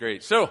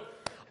Great. So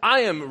I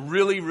am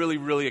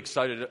really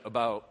excited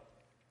about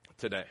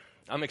today.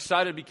 I'm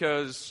excited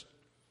because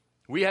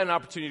we had an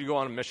opportunity to go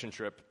on a mission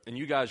trip, and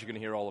you guys are going to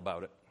hear all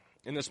about it.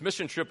 And this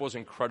mission trip was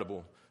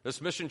incredible. This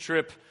mission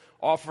trip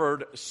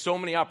offered so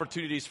many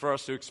opportunities for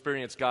us to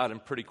experience God in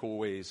pretty cool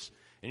ways.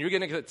 And you're going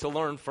to get to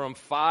learn from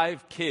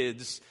 5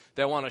 kids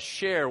that want to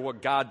share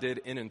what God did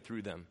in and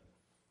through them.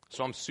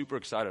 So I'm super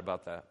excited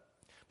about that.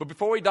 But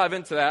before we dive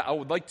into that, I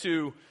would like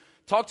to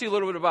talk to you a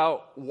little bit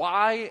about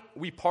why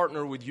we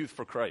partner with Youth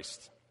for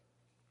Christ.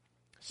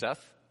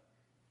 Seth?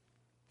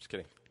 Just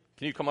kidding.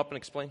 Can you come up and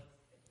explain?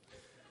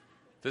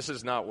 This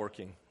is not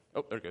working.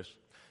 Oh, there it goes.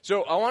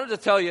 So I wanted to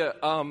tell you,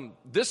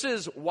 this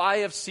is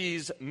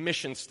YFC's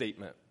mission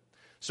statement.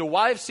 So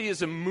YFC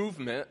is a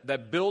movement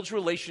that builds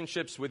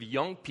relationships with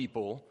young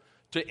people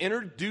to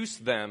introduce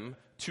them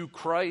to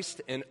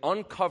Christ and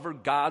uncover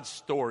God's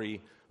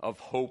story of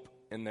hope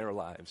in their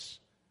lives.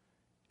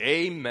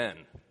 Amen.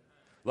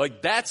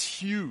 Like, that's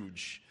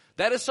huge.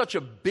 That is such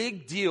a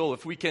big deal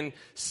if we can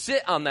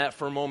sit on that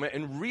for a moment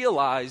and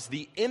realize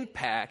the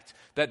impact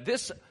that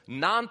this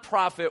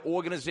nonprofit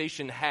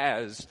organization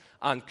has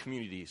on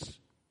communities.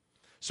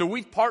 So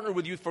we've partnered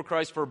with Youth for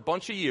Christ for a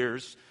bunch of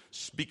years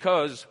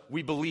because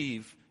we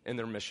believe in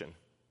their mission.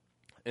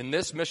 And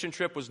this mission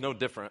trip was no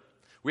different.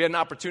 We had an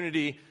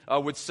opportunity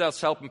with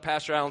Seth's help and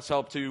Pastor Allen's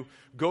help to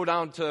go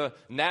down to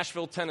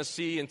Nashville,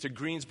 Tennessee, and to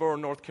Greensboro,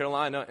 North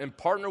Carolina, and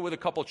partner with a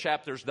couple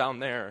chapters down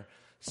there,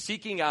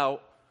 seeking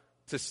out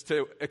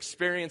to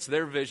experience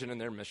their vision and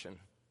their mission.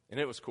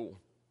 And it was cool.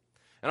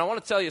 And I want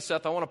to tell you,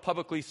 Seth, I want to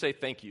publicly say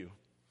thank you.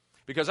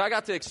 Because I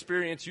got to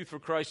experience Youth for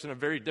Christ in a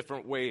very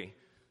different way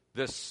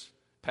this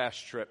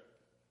past trip.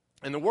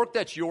 And the work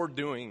that you're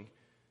doing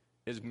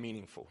is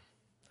meaningful.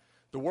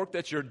 The work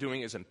that you're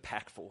doing is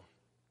impactful.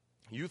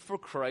 Youth for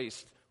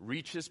Christ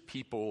reaches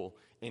people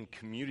in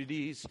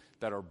communities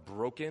that are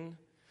broken,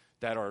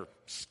 that are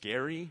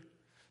scary,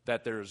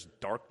 that there's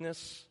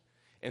darkness,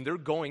 and they're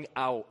going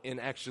out and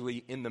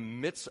actually in the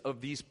midst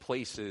of these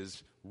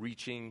places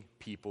reaching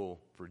people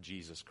for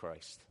Jesus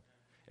Christ.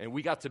 And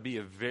we got to be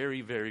a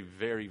very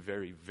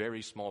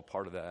small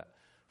part of that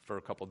for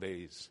a couple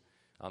days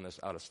on this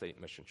out-of-state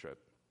mission trip.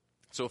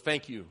 So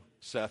thank you,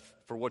 Seth,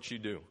 for what you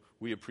do.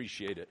 We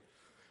appreciate it.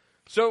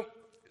 So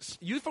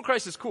Youth for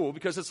Christ is cool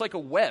because it's like a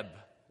web.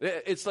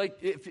 It's like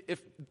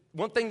if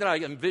one thing that I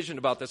envisioned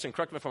about this, and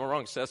correct me if I'm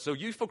wrong, Seth, so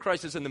Youth for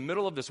Christ is in the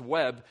middle of this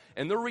web,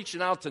 and they're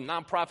reaching out to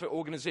nonprofit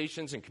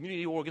organizations and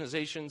community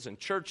organizations and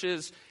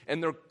churches,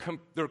 and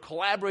they're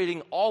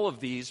collaborating all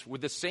of these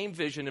with the same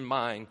vision in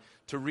mind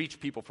to reach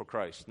people for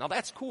Christ. Now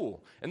that's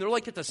cool. And they're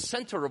like at the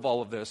center of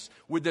all of this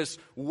with this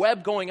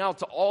web going out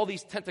to all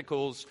these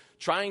tentacles,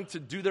 trying to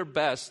do their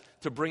best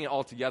to bring it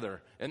all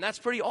together. And that's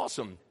pretty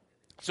awesome.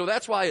 So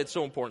that's why it's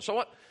so important.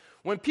 So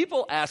when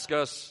people ask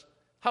us,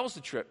 how was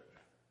the trip?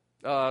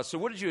 So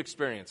what did you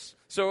experience?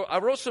 So I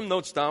wrote some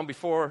notes down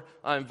before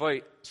I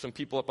invite some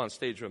people up on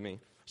stage with me.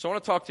 So I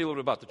want to talk to you a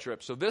little bit about the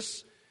trip. So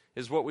this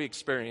is what we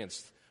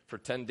experienced for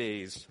 10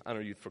 days on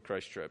our Youth for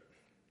Christ trip.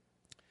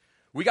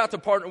 We got to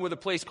partner with a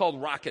place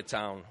called Rocket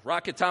Town.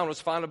 Rocket Town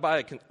was founded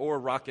by, or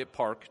Rocket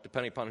Park,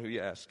 depending upon who you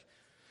ask.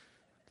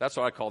 That's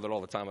what I called it all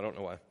the time. I don't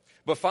know why.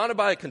 But founded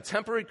by a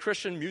contemporary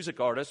Christian music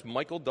artist,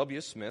 Michael W.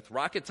 Smith,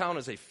 Rocket Town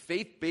is a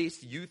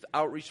faith-based youth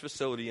outreach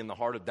facility in the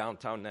heart of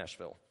downtown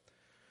Nashville.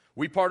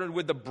 We partnered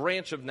with the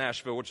Branch of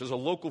Nashville, which is a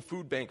local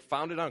food bank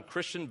founded on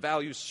Christian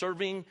values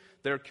serving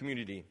their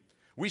community.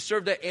 We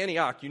served at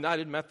Antioch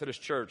United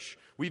Methodist Church.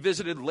 We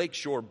visited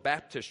Lakeshore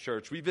Baptist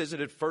Church. We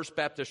visited First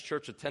Baptist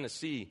Church of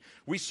Tennessee.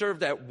 We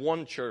served at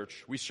One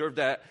Church. We served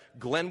at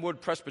Glenwood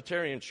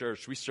Presbyterian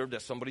Church. We served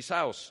at somebody's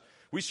house.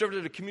 We served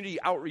at a community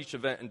outreach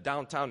event in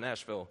downtown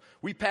Nashville.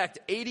 We packed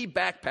 80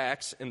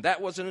 backpacks, and that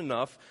wasn't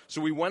enough,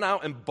 so we went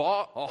out and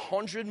bought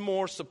 100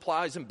 more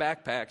supplies and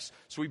backpacks,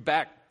 so we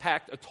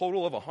backpacked a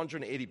total of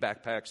 180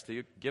 backpacks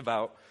to give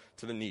out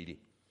to the needy.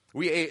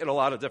 We ate at a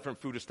lot of different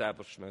food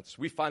establishments.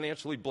 We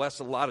financially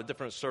blessed a lot of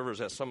different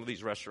servers at some of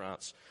these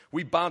restaurants.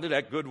 We bonded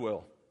at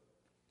Goodwill.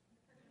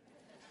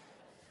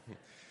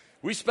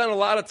 We spent a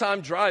lot of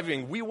time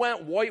driving. We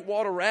went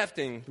whitewater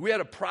rafting. We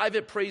had a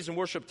private praise and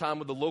worship time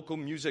with the local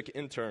music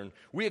intern.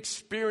 We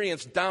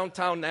experienced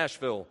downtown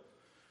Nashville.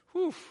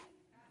 Whew.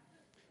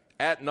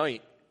 At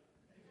night.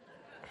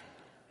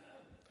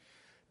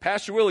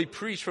 Pastor Willie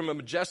preached from a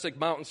majestic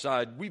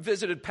mountainside. We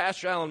visited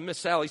Pastor Allen and Miss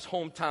Sally's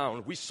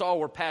hometown. We saw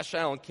where Pastor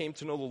Allen came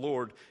to know the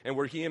Lord and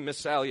where he and Miss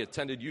Sally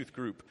attended youth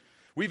group.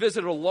 We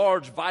visited a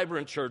large,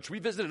 vibrant church. We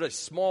visited a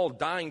small,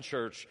 dying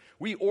church.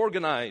 We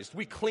organized.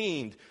 We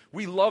cleaned.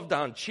 We loved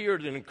on,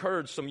 cheered, and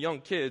encouraged some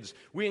young kids.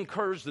 We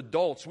encouraged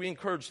adults. We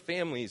encouraged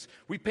families.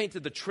 We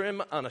painted the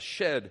trim on a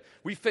shed.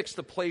 We fixed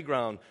the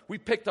playground. We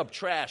picked up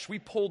trash. We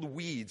pulled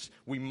weeds.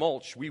 We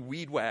mulched. We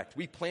weed whacked.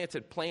 We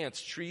planted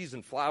plants, trees,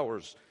 and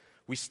flowers.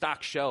 We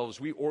stocked shelves.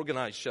 We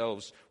organized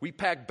shelves. We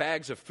packed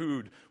bags of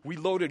food. We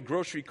loaded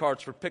grocery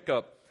carts for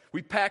pickup.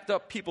 We packed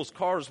up people's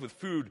cars with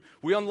food.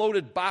 We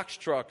unloaded box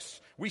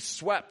trucks. We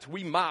swept.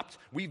 We mopped.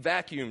 We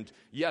vacuumed.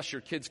 Yes,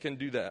 your kids can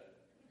do that.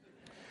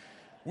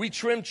 We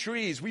trimmed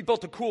trees. We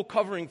built a cool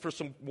covering for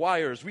some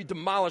wires. We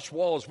demolished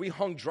walls. We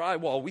hung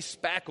drywall. We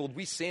spackled.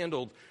 We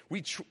sanded.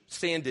 We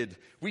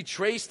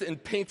traced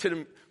and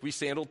painted. We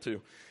sandaled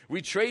too.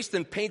 We traced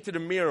and painted a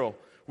mural.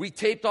 We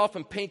taped off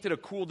and painted a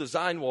cool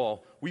design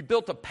wall. We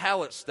built a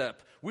pallet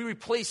step. We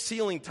replaced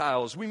ceiling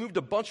tiles. We moved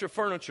a bunch of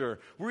furniture.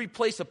 We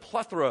replaced a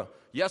plethora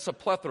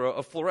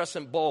of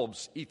fluorescent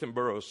bulbs, Ethan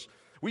Burrows.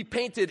 We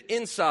painted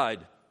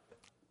inside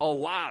a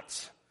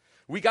lot.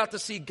 We got to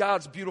see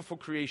God's beautiful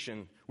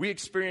creation. We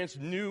experienced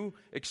new,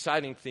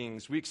 exciting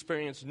things. We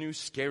experienced new,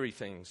 scary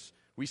things.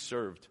 We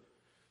served.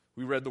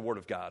 We read the Word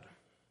of God.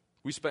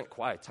 We spent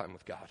quiet time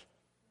with God.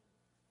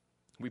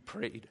 We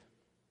prayed.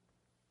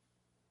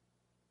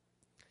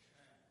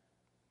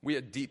 We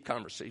had deep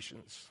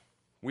conversations.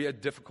 We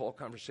had difficult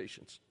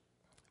conversations.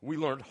 We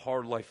learned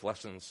hard life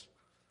lessons.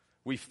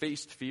 We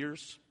faced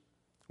fears.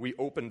 We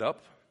opened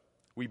up.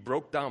 We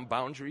broke down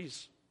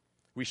boundaries.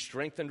 We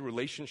strengthened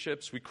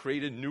relationships. We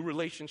created new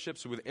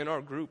relationships within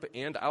our group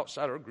and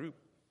outside our group.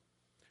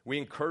 We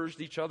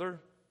encouraged each other.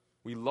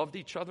 We loved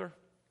each other.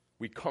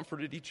 We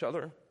comforted each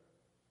other.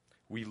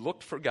 We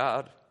looked for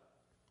God.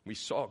 We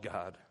saw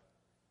God.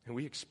 And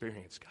we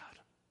experienced God.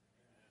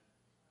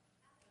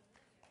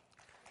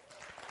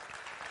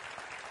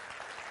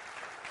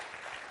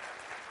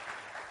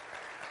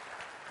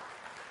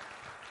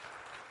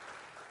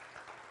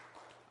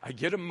 I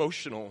get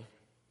emotional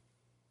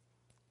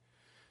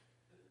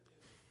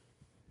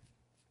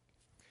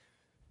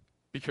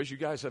because you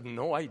guys have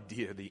no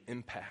idea the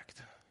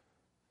impact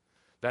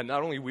that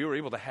not only we were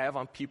able to have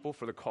on people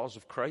for the cause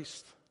of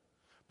Christ,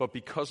 but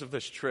because of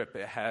this trip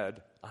it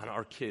had on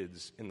our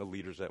kids and the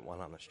leaders that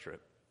went on this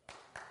trip.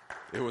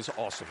 It was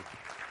awesome.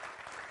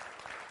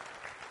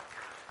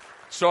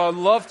 So I'd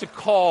love to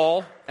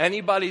call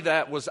anybody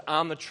that was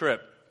on the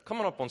trip. Come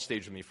on up on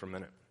stage with me for a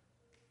minute.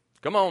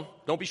 Come on,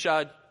 don't be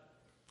shy.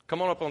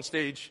 Come on up on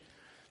stage.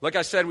 Like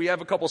I said, we have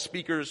a couple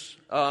speakers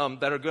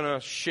that are going to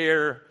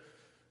share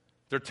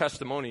their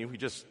testimony. We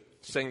just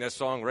sang that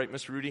song, right,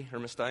 Miss Rudy or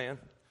Miss Diane?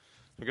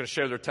 They're going to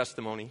share their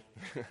testimony.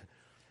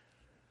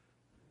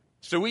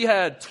 So we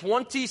had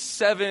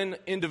 27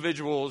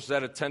 individuals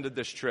that attended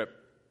this trip,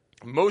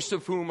 most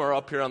of whom are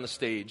up here on the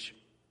stage.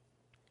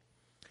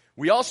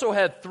 We also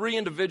had 3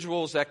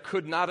 individuals that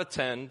could not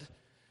attend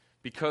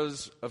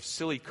because of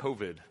silly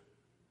COVID.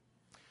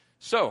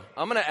 So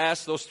I'm going to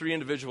ask those 3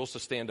 individuals to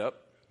stand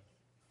up.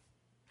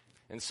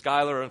 And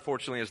Skylar,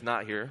 unfortunately, is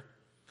not here.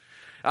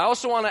 I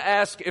also want to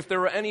ask if there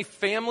were any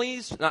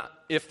families, not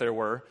if there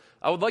were,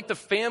 I would like the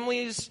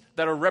families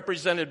that are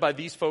represented by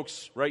these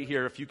folks right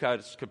here, if you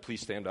guys could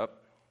please stand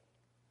up.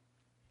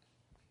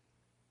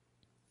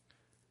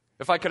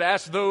 If I could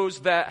ask those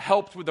that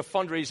helped with the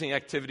fundraising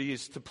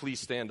activities to please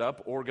stand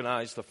up,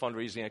 organize the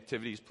fundraising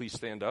activities, please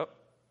stand up.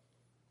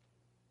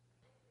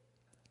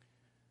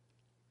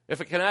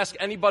 If I can ask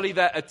anybody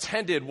that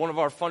attended one of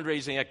our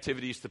fundraising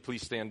activities to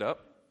please stand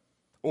up,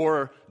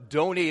 or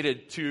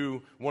donated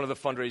to one of the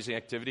fundraising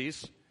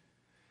activities.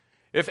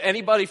 If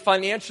anybody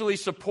financially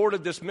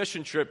supported this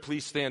mission trip,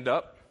 please stand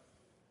up.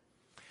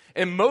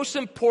 And most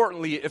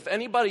importantly, if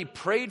anybody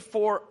prayed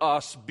for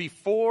us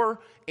before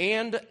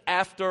and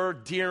after,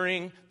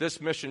 during this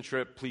mission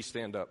trip, please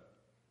stand up.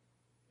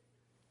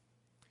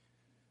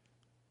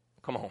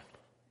 Come on.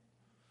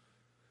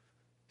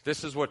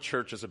 This is what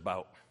church is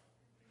about.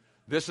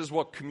 This is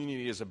what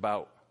community is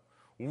about.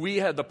 We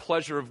had the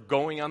pleasure of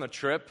going on the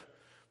trip,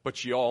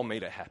 but you all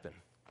made it happen.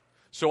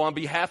 So on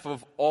behalf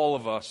of all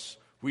of us,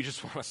 we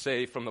just want to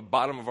say from the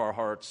bottom of our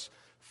hearts,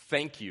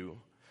 thank you.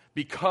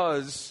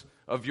 Because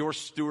of your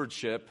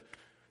stewardship,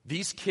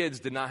 these kids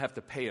did not have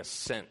to pay a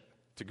cent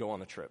to go on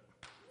the trip.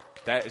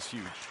 That is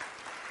huge.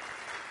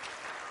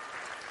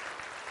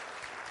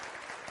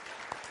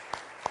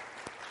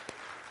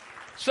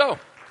 So,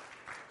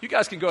 you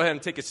guys can go ahead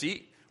and take a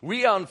seat.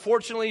 We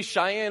unfortunately,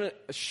 Shania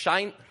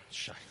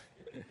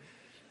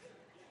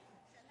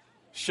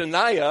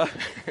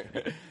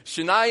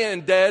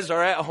and Des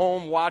are at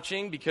home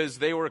watching because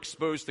they were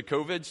exposed to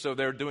COVID, so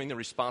they're doing the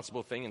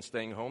responsible thing and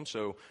staying home.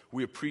 So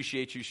we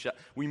appreciate you.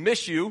 We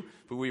miss you,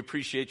 but we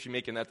appreciate you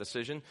making that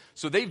decision.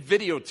 So they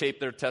videotaped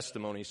their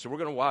testimony. So we're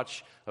going to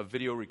watch a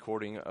video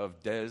recording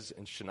of Des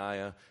and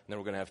Shania, and then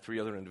we're going to have 3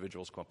 other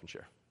individuals come up and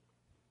share.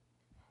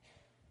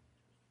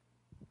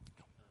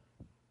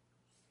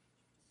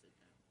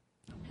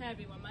 Hi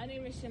everyone, my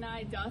name is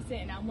Shania Dawson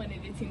and I'm one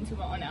of the teams who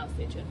were on our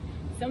trip.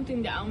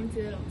 Something that I want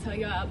to tell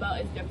y'all about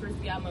is the first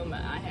God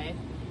moment I had.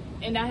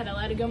 And I had a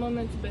lot of good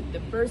moments, but the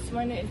first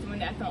one is the one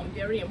that I found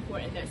very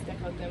important that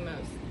stuck out the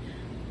most.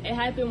 It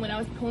happened when I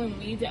was pulling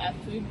weeds at a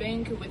food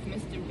bank with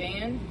Mr.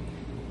 Dan.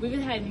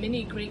 We've had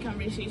many great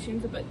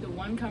conversations, but the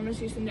one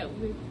conversation that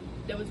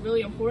was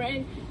really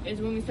important is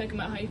when we were talking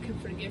about how you can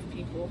forgive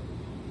people.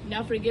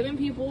 Now, forgiving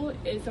people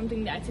is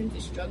something that I tend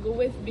to struggle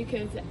with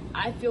because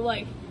I feel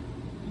like,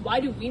 why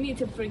do we need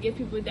to forgive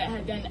people that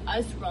have done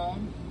us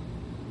wrong?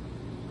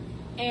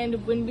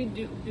 And when we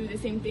do the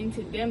same thing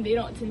to them, they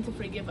don't tend to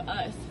forgive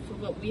us for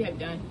what we have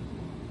done.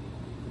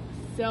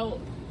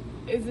 So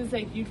it's just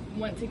like you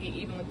want to get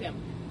even with them.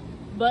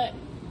 But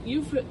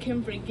you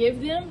can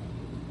forgive them.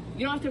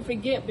 You don't have to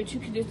forget, but you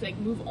can just like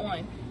move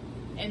on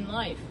in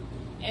life,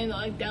 and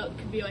like that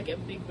could be like a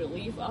big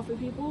relief off of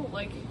people.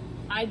 Like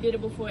I did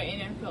it before,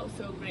 and it felt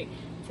so great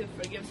to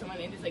forgive someone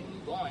and just like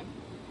move on.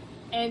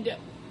 And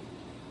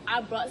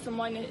I brought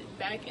someone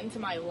back into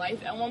my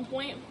life at one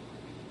point,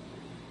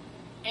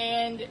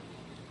 and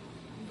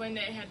when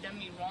they had done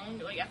me wrong,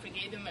 like I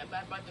forgave them, but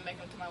I brought them back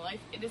into my life.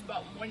 It just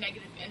brought more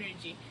negative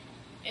energy.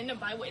 In the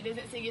Bible, it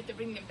doesn't say you have to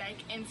bring them back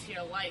into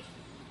your life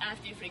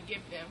after you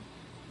forgive them.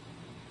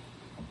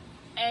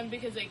 And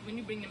because like when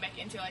you bring them back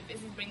into your life,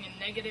 this is bringing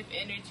negative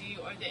energy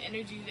or the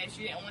energy that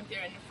you didn't want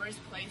there in the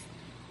first place,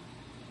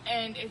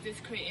 and it's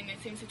just creating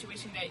the same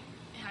situation that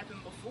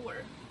happened before.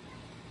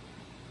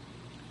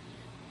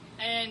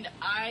 And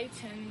I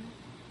tend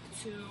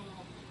to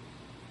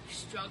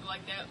struggle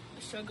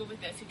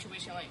with that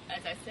situation, like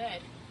as I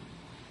said.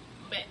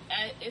 But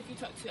if you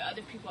talk to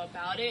other people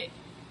about it,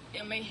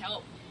 it may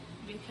help,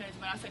 because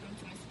when I was talking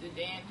to Mr.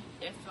 Dan,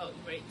 it felt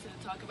great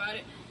to talk about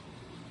it.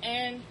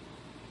 And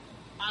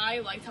I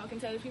like talking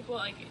to other people,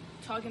 like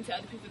talking to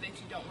other people that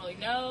you don't really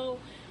know,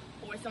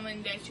 or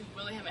someone that you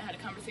really haven't had a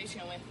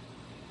conversation with.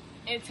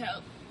 It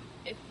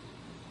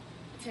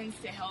tends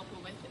to help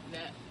with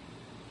that.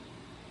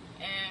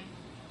 And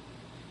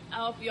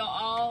I hope y'all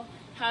all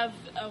have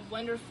a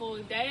wonderful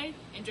day.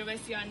 Enjoy the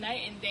rest of your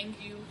night, and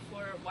thank you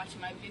for watching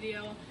my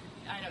video.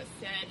 I know it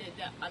said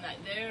that I'm not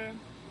there,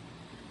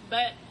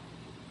 but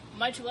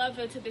much love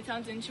to the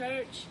Townsend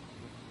Church,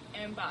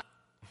 and bye.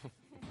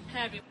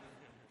 Happy.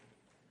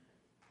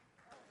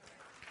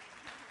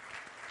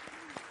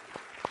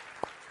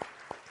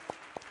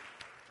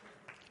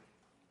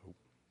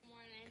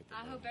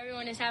 I hope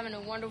everyone is having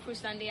a wonderful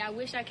Sunday. I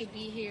wish I could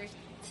be here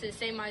to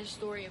say my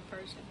story in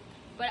person.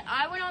 But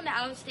I went on the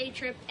outstate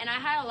trip, and I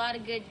had a lot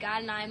of good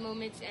God and I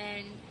moments,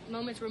 and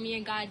moments where me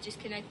and God just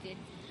connected.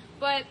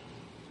 But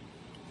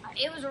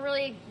it was a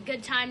really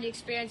good time to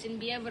experience and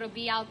be able to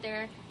be out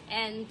there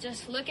and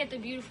just look at the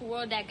beautiful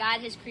world that God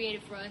has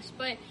created for us.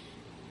 But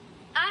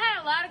I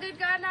had a lot of good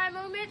God and I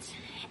moments,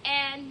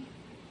 and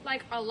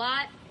like a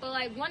lot. But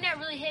like one that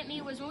really hit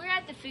me was when we were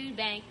at the food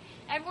bank.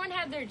 Everyone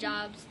had their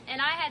jobs, and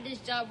I had this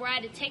job where I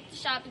had to take the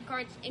shopping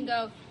carts and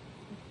go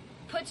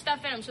put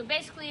stuff in them. So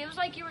basically, it was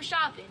like you were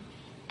shopping.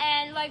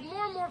 And like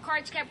more and more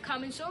carts kept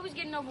coming, so it was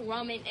getting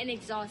overwhelming and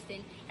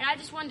exhausting. And I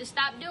just wanted to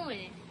stop doing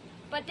it.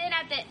 But then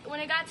when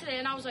it got to the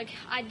end, I was like,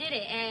 I did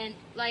it. And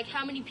like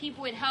how many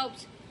people it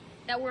helped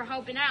that were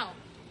helping out.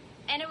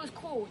 And it was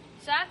cool.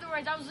 So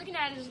afterwards, I was looking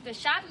at it as the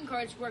shopping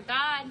carts were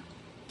God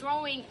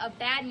throwing a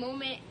bad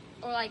moment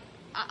or like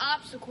an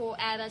obstacle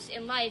at us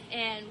in life,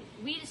 and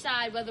we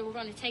decide whether we're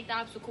going to take the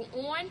obstacle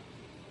on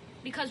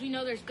because we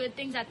know there's good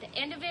things at the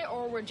end of it,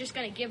 or we're just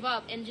going to give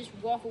up and just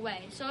walk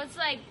away. So it's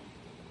like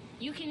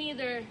you can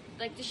either,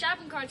 like the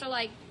shopping carts are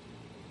like,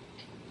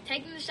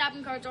 taking the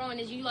shopping carts on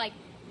is you like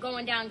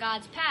going down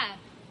God's path,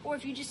 or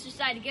if you just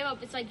decide to give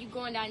up, it's like you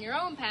going down your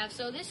own path.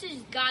 So this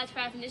is God's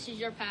path and this is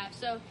your path.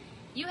 So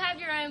you have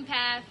your own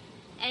path,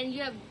 and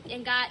you have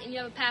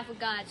a path with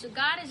God. So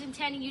God is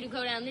intending you to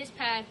go down this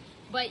path,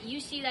 but you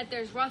see that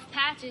there's rough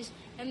patches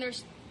and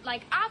there's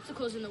like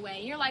obstacles in the way.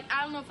 And you're like,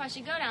 I don't know if I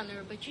should go down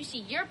there. But you see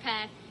your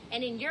path,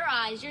 and in your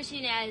eyes, you're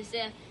seeing it as,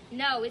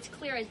 no, it's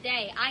clear as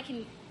day. I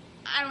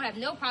don't have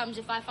no problems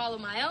if I follow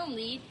my own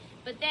lead.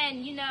 But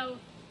then, you know,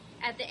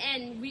 at the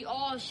end, we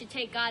all should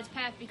take God's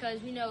path, because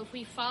we know if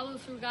we follow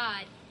through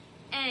God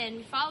and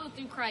we follow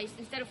through Christ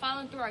instead of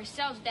following through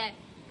ourselves, that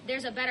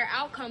there's a better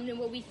outcome than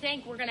what we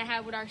think we're going to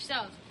have with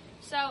ourselves.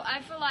 So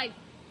I feel like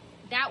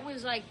that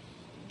was like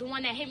the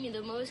one that hit me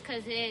the most,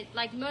 because it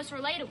like most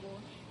relatable.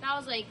 And I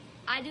was like,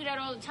 I do that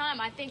all the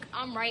time. I think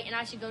I'm right and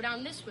I should go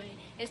down this way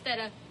instead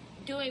of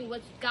doing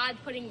what God's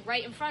putting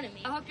right in front of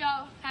me. I hope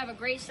y'all have a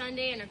great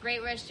Sunday and a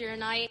great rest of your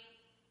night.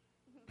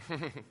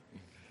 It's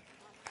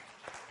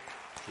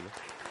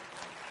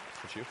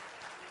you?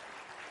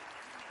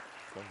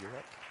 No, you're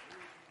up.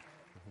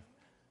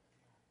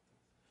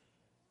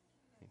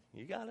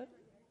 You got it.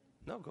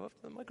 No, go up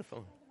to the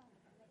microphone.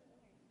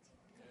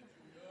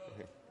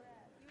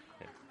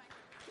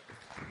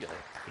 You got it.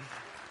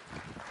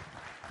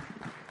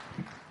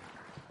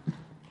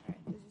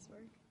 Does this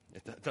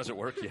work? Does it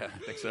work? Yeah, I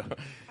think so. All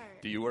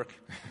right. Do you work?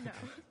 No.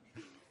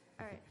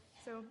 All right.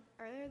 So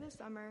earlier this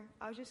summer,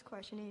 I was just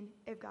questioning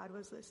if God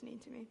was listening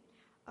to me.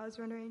 I was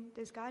wondering,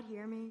 does God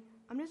hear me?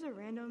 I'm just a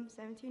random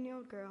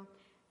 17-year-old girl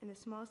in the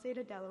small state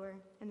of Delaware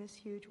in this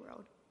huge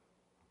world.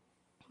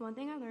 One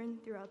thing I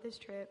learned throughout this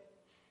trip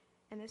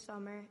and this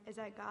summer is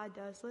that God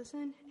does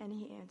listen and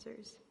he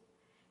answers.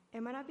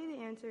 It might not be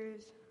the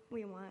answers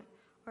we want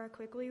or how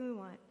quickly we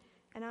want,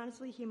 and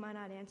honestly, he might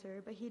not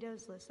answer, but he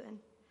does listen.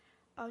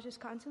 I was just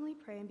constantly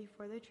praying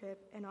before the trip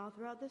and all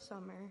throughout the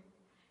summer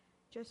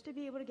just to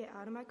be able to get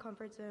out of my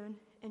comfort zone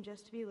and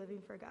just to be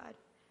living for God.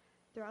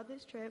 Throughout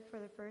this trip, for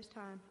the first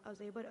time, I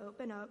was able to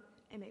open up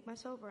and make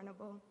myself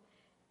vulnerable,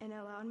 and it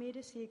allowed me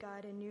to see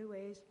God in new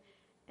ways,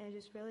 and it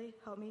just really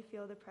helped me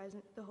feel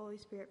the Holy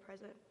Spirit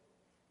present.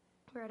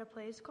 We're at a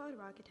place called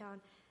Rocketown,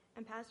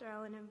 and Pastor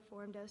Allen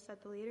informed us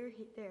that the leader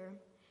there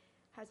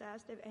has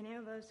asked if any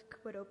of us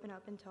would open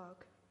up and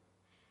talk,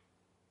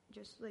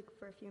 just like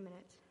for a few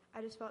minutes.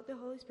 I just felt the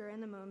Holy Spirit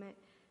in the moment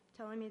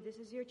telling me this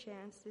is your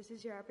chance, this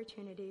is your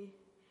opportunity,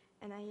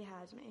 and that he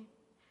has me.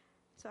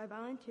 So I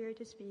volunteered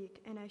to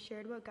speak, and I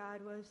shared what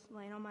God was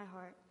laying on my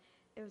heart.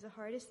 It was the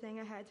hardest thing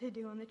I had to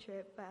do on the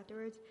trip, but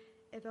afterwards,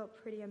 it felt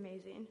pretty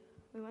amazing.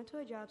 We went to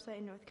a job site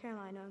in North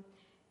Carolina.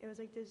 It was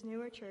like this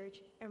newer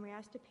church, and we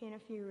asked to paint a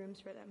few rooms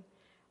for them.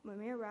 When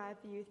we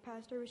arrived, the youth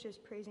pastor was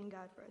just praising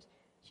God for us.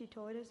 She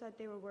told us that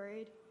they were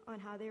worried on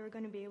how they were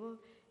going to be able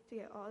to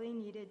get all they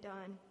needed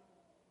done.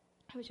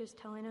 It was just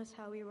telling us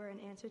how we were an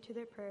answer to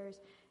their prayers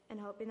and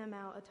helping them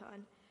out a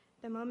ton.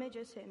 The moment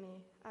just hit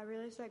me. I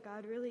realized that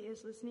God really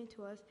is listening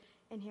to us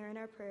and hearing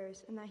our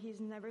prayers, and that he's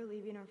never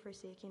leaving or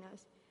forsaking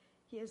us.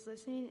 He is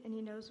listening, and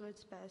he knows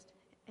what's best,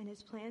 and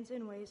his plans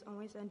and ways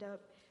always end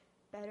up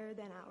better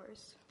than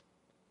ours.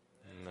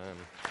 Amen.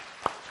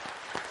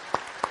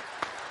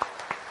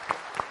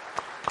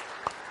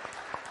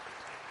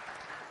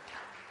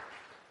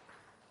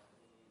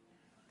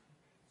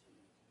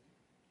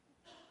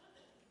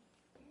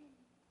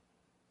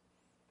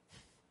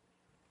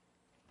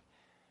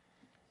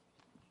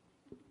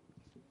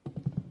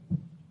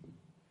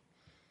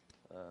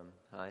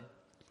 Hi.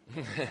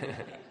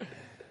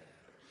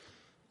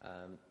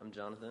 I'm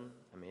Jonathan.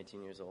 I'm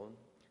 18 years old.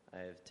 I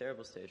have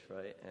terrible stage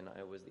fright, and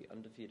I was the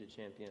undefeated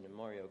champion in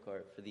Mario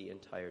Kart for the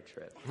entire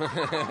trip.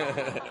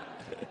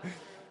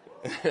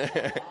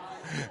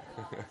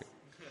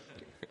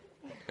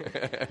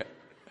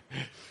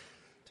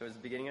 Towards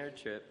the beginning of our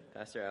trip,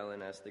 Pastor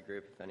Allen asked the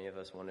group if any of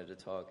us wanted to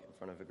talk in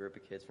front of a group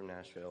of kids from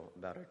Nashville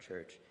about our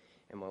church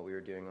and what we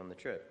were doing on the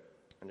trip.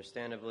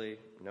 Understandably,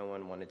 no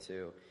one wanted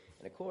to.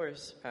 And of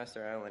course,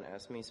 Pastor Allen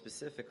asked me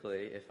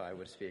specifically if I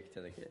would speak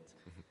to the kids.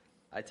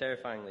 I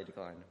terrifyingly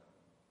declined.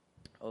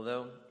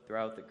 Although,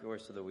 throughout the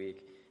course of the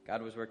week,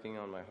 God was working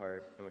on my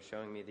heart and was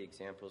showing me the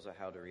examples of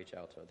how to reach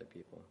out to other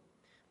people.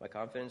 My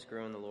confidence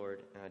grew in the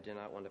Lord, and I did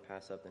not want to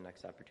pass up the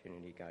next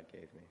opportunity God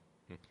gave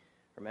me.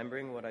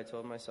 Remembering what I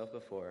told myself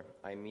before,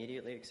 I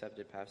immediately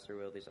accepted Pastor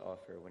Wildy's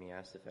offer when he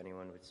asked if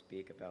anyone would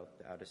speak about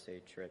the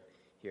out-of-state trip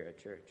here at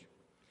church.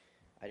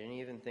 I didn't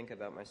even think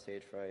about my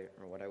stage fright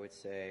or what I would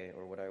say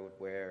or what I would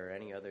wear or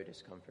any other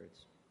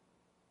discomforts.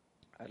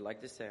 I'd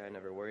like to say I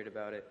never worried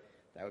about it.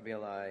 That would be a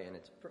lie, and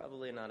it's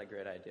probably not a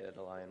great idea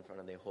to lie in front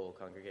of the whole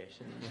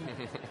congregation.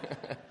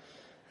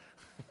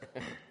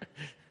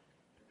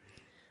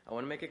 I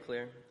want to make it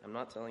clear, I'm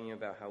not telling you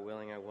about how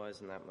willing I was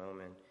in that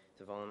moment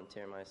to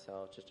volunteer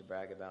myself just to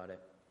brag about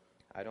it.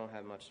 I don't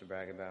have much to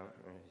brag about,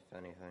 if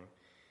anything.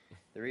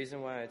 The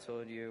reason why I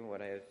told you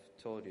what I have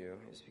told you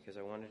is because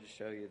I wanted to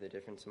show you the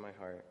difference in my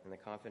heart and the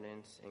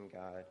confidence in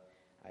God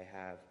I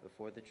have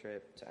before the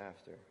trip to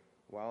after.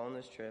 While on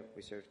this trip,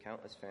 we served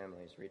countless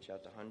families, reached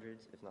out to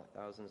hundreds, if not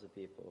thousands of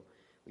people.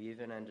 We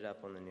even ended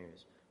up on the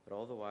news. But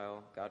all the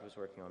while, God was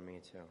working on me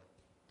too.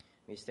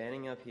 Me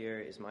standing up here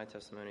is my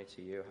testimony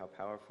to you how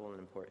powerful and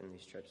important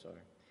these trips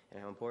are, and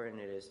how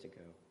important it is to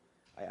go.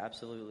 I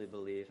absolutely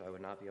believe I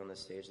would not be on the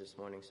stage this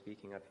morning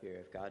speaking up here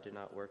if God did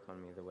not work on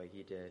me the way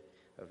he did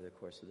over the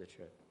course of the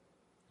trip.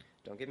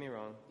 Don't get me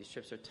wrong, these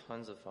trips are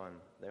tons of fun.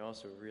 They're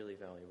also really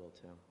valuable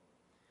too.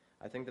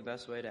 I think the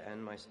best way to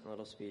end my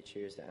little speech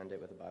here is to end it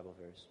with a Bible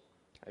verse.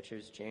 I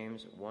choose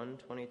James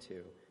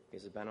 1:22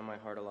 because it's been on my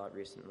heart a lot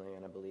recently,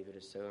 and I believe it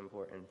is so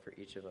important for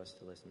each of us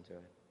to listen to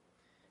it.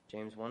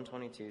 James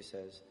 1:22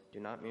 says, "Do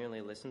not merely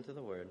listen to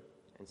the word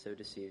and so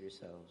deceive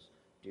yourselves.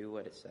 Do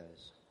what it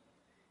says."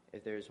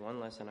 If there is one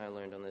lesson I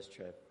learned on this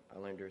trip, I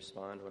learned to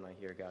respond when I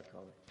hear God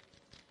calling.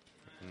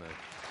 Amen.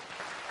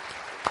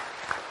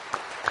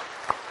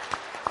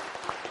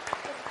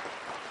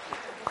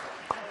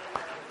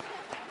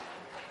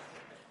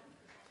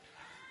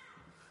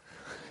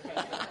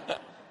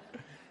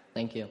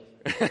 Thank you.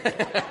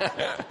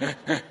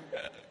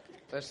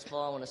 First of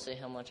all, I want to say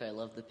how much I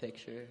love the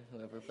picture,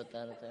 whoever put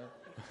that up there.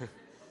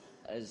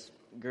 That is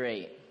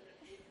great.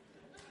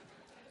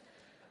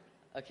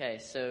 Okay,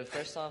 so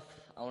first off,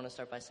 I want to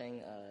start by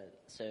saying,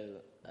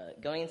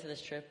 going into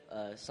this trip,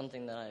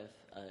 something that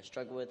I've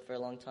struggled with for a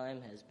long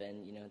time has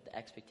been, the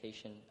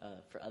expectation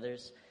for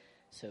others.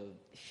 So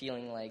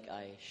feeling like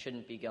I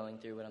shouldn't be going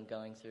through what I'm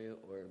going through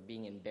or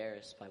being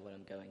embarrassed by what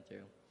I'm going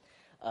through.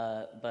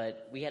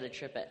 But we had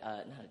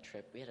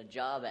we had a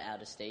job at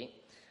Out of State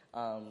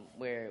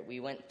where we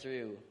went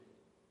through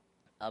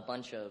a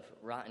bunch of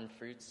rotten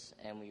fruits,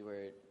 and we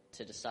were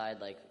to decide,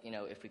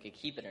 if we could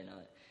keep it or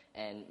not.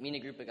 And me and a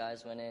group of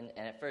guys went in,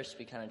 and at first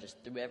we kind of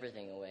just threw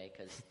everything away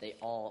because they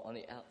all on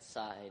the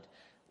outside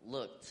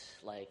looked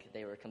like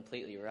they were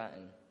completely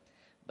rotten.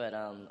 But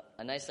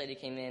a nice lady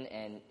came in,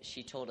 and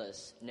she told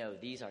us, no,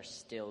 these are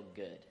still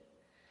good.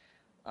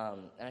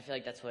 And I feel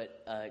like that's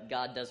what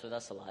God does with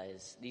us a lot,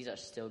 is these are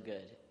still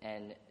good.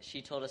 And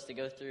she told us to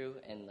go through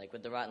and,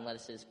 with the rotten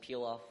lettuces,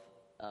 peel off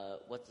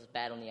what's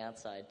bad on the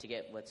outside to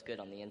get what's good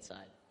on the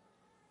inside.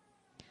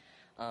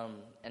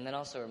 And that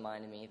also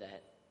reminded me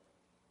that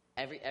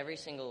every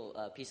single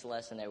piece of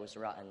lettuce in there was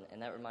rotten,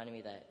 and that reminded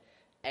me that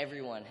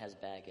everyone has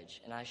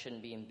baggage, and I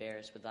shouldn't be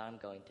embarrassed with what I'm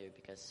going through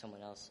because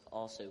someone else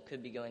also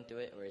could be going through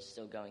it or is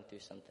still going through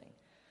something.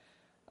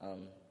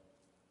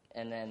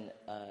 And then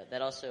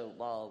that also,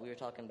 while we were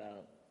talking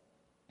about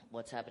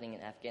what's happening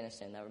in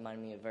Afghanistan, that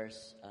reminded me of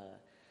verse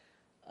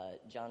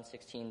John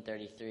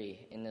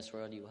 16:33. In this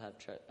world you will have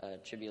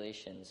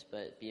tribulations,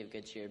 but be of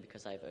good cheer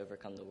because I have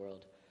overcome the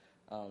world.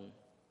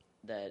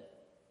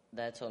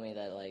 That told me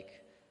that, like,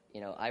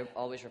 I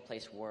always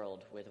replace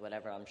world with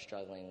whatever I'm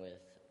struggling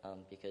with,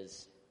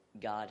 because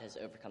God has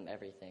overcome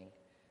everything.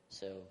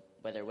 So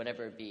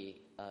whatever it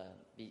be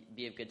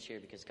of good cheer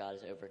because God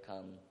has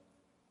overcome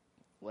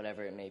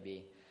whatever it may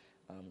be.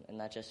 And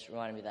that just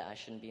reminded me that I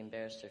shouldn't be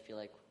embarrassed or feel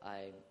like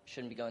I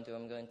shouldn't be going through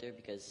what I'm going through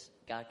because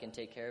God can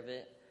take care of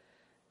it.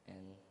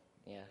 And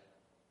yeah.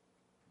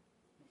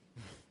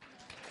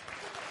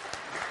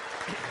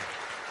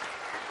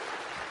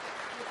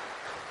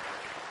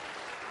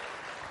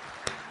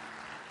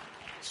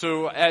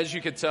 So as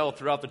you could tell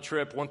throughout the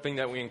trip, one thing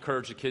that we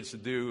encourage the kids to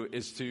do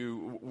is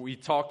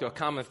a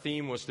common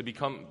theme was to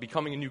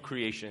becoming a new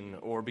creation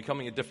or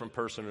becoming a different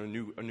person or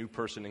a new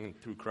person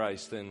through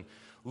Christ. And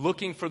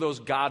looking for those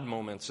God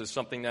moments is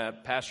something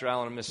that Pastor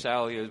Allen and Miss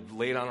Sally have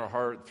laid on our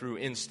heart through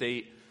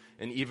in-state.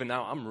 And even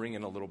now, I'm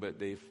ringing a little bit,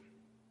 Dave.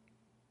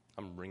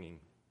 I'm ringing.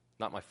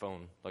 Not my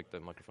phone, like the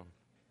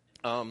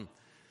microphone.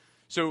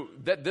 So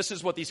this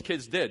is what these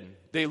kids did.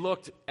 They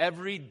looked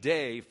every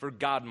day for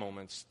God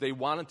moments. They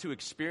wanted to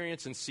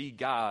experience and see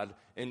God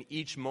in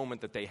each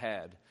moment that they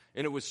had.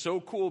 And it was so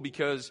cool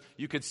because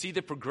you could see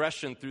the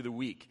progression through the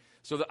week.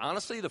 So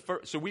honestly,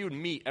 so we would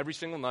meet every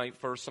single night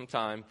for some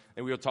time,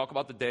 and we would talk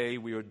about the day,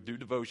 we would do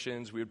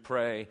devotions, we would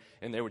pray,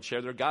 and they would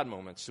share their God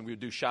moments, and we would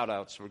do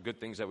shout-outs for good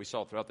things that we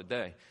saw throughout the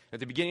day. At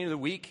the beginning of the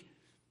week,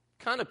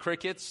 kind of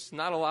crickets,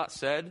 not a lot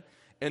said.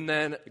 And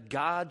then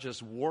God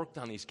just worked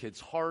on these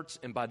kids' hearts,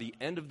 and by the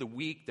end of the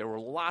week, there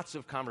were lots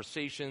of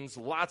conversations,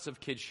 lots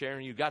of kids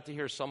sharing. You got to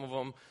hear some of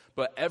them,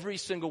 but every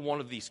single one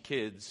of these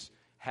kids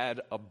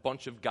had a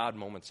bunch of God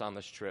moments on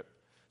this trip.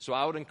 So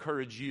I would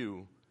encourage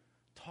you,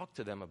 talk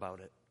to them about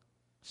it.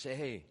 Say,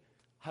 hey,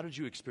 how did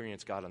you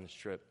experience God on this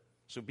trip?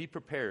 So be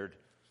prepared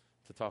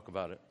to talk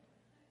about it.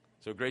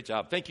 So great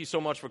job. Thank you so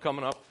much for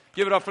coming up.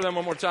 Give it up for them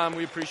one more time.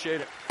 We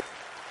appreciate it.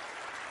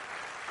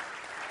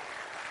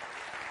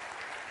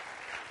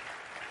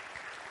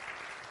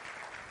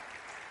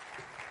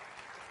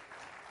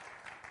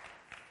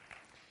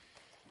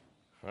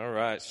 All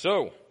right,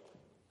 so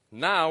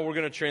now we're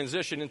going to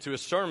transition into a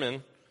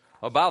sermon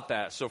about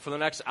that. So for the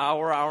next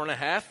hour and a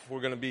half,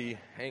 we're going to be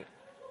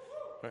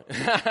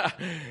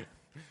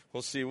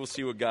We'll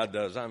see what God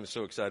does. I'm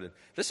so excited.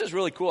 This is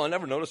really cool. I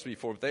never noticed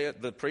before.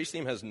 The praise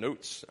team has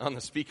notes on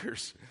the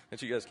speakers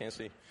that you guys can't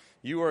see.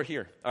 You are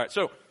here. All right,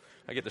 so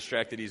I get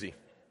distracted easy.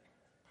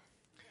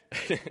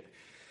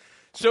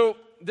 So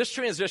this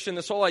transition,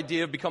 this whole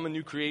idea of becoming a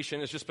new creation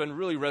has just been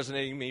really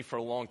resonating with me for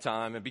a long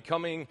time, and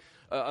becoming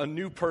a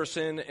new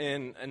person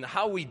and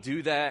how we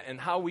do that and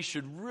how we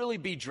should really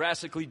be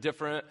drastically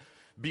different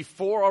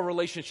before our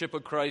relationship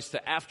with Christ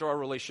to after our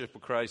relationship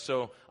with Christ.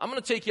 So I'm going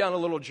to take you on a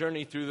little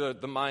journey through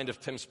the mind of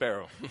Tim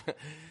Sparrow.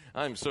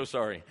 I'm so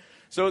sorry.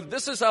 So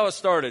this is how it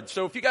started.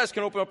 So if you guys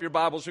can open up your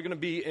Bibles, we're going to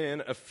be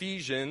in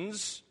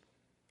Ephesians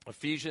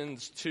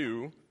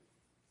 2.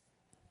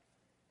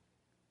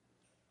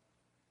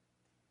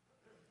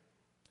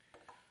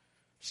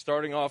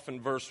 Starting off in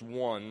verse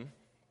 1.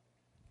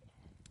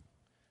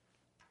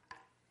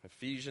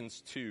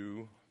 Ephesians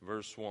 2,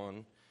 verse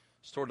 1.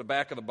 It's toward the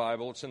back of the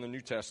Bible. It's in the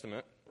New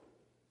Testament.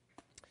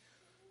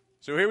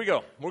 So here we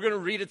go. We're going to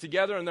read it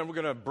together, and then we're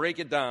going to break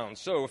it down.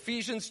 So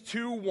Ephesians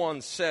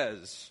 2:1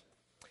 says,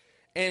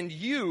 "And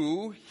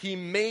you he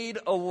made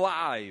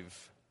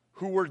alive,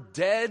 who were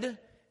dead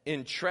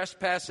in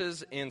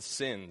trespasses and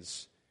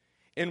sins,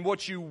 in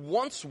which you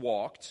once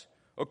walked,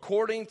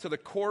 according to the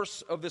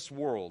course of this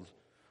world,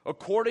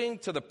 according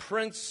to the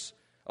prince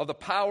of the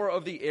power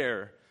of the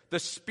air, the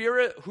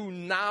spirit who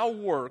now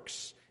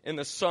works in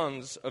the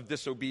sons of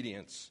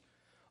disobedience,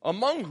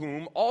 among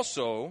whom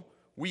also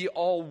we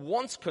all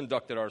once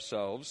conducted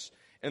ourselves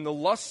in the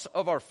lusts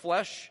of our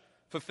flesh,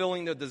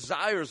 fulfilling the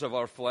desires of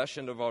our flesh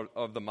and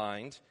of the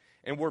mind,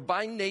 and were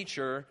by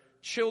nature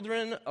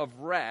children of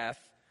wrath,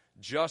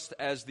 just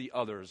as the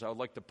others." I would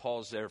like to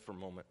pause there for a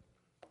moment.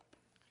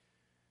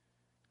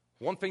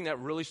 One thing that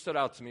really stood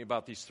out to me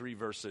about these three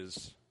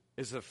verses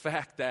is the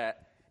fact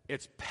that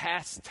it's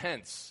past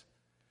tense.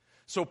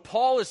 So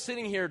Paul is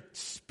sitting here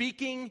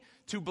speaking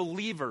to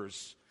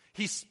believers.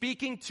 He's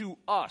speaking to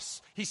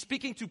us. He's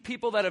speaking to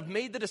people that have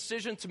made the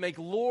decision to make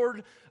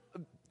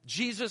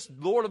Jesus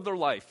Lord of their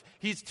life.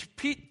 He's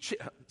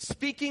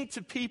speaking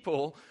to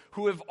people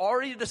who have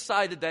already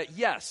decided that,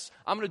 yes,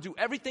 I'm going to do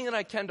everything that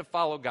I can to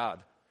follow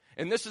God.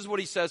 And this is what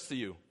he says to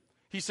you.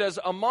 He says,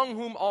 among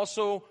whom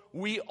also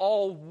we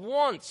all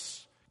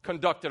once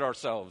conducted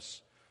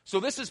ourselves. So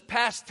this is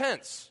past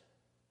tense.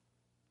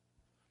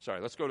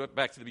 Sorry, let's go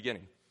back to the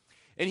beginning.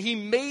 And he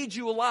made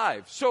you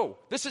alive. So,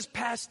 this is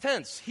past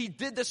tense. He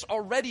did this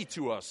already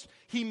to us.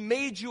 He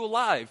made you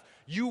alive.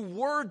 You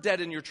were dead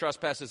in your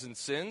trespasses and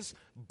sins,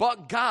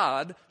 but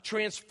God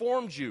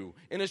transformed you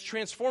and is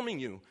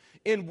transforming you,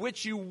 in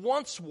which you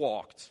once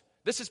walked.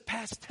 This is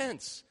past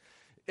tense,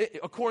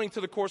 according to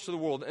the course of the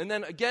world. And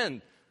then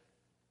again,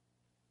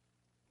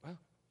 well,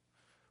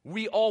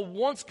 we all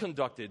once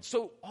conducted.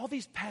 So all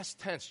these past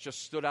tense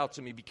just stood out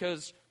to me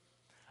because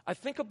I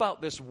think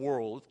about this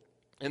world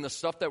and the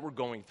stuff that we're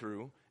going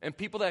through and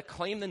people that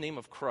claim the name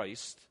of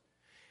Christ,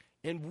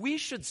 and we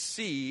should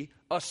see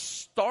a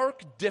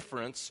stark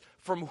difference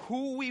from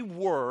who we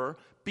were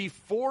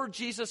before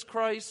Jesus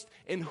Christ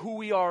and who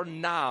we are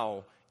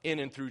now in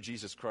and through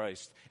Jesus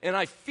Christ. And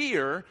I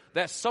fear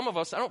that some of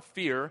us, I don't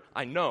fear,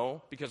 I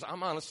know, because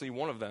I'm honestly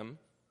one of them,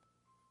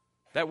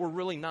 that we're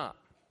really not.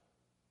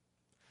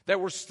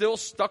 That we're still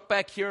stuck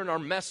back here in our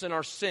mess and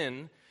our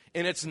sin,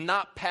 and it's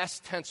not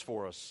past tense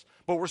for us.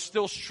 But we're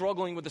still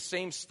struggling with the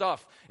same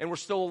stuff, and we're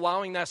still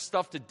allowing that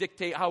stuff to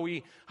dictate how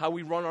we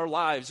run our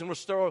lives, and we're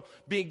still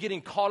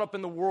getting caught up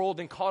in the world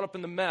and caught up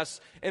in the mess,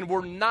 and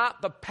we're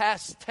not the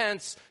past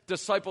tense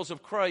disciples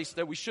of Christ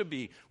that we should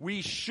be.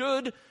 We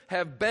should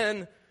have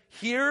been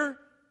here,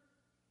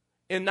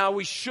 and now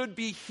we should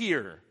be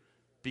here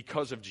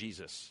because of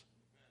Jesus.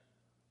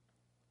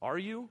 Are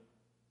you?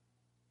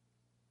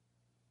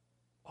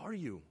 Are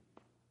you?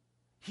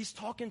 He's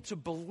talking to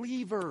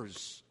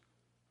believers.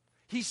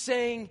 He's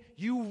saying,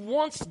 you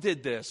once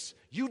did this.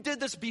 You did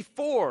this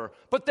before.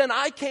 But then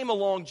I came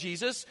along,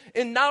 Jesus,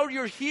 and now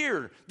you're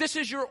here. This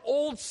is your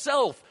old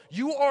self.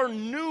 You are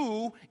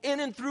new in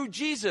and through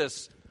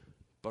Jesus.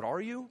 But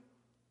are you?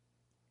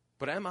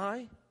 But am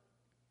I?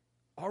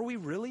 Are we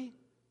really?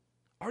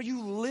 Are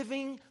you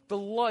living the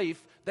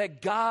life that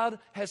God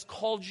has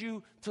called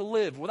you to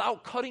live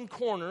without cutting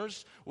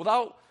corners,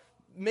 without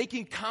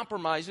making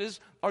compromises?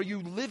 Are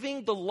you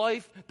living the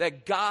life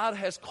that God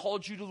has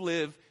called you to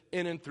live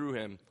in and through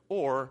him?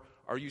 Or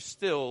are you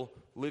still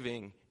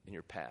living in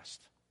your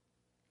past?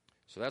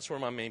 So that's where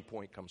my main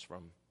point comes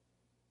from.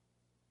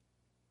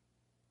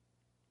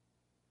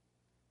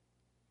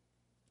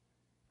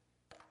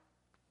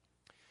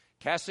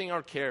 Casting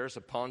our cares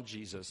upon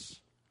Jesus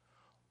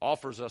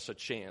offers us a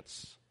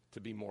chance to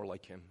be more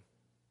like him.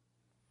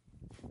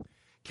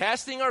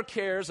 Casting our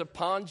cares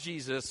upon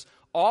Jesus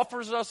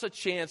offers us a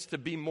chance to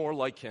be more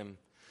like him.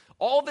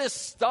 All this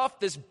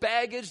stuff, this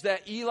baggage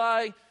that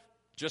Eli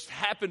just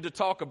happened to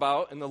talk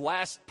about, and the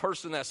last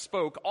person that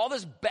spoke, all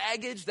this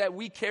baggage that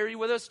we carry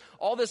with us,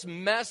 all this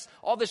mess,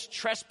 all this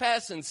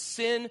trespass and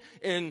sin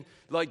and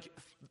like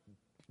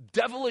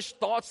devilish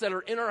thoughts that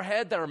are in our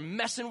head that are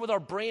messing with our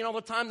brain all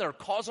the time, that are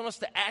causing us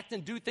to act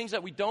and do things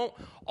that we don't.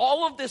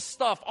 All of this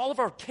stuff, all of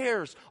our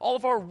cares, all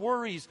of our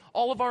worries,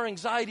 all of our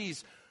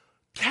anxieties,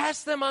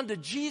 cast them onto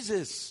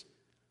Jesus.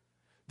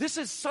 This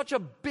is such a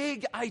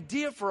big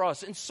idea for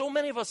us, and so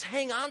many of us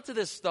hang on to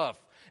this stuff.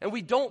 And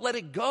we don't let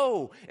it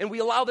go. And we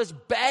allow this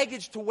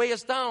baggage to weigh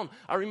us down.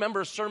 I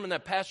remember a sermon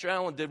that Pastor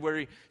Allen did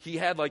where he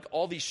had like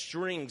all these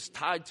strings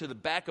tied to the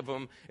back of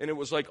him. And it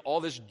was like all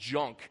this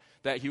junk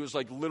that he was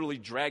like literally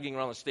dragging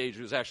around the stage.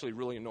 It was actually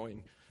really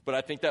annoying. But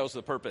I think that was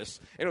the purpose.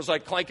 And it was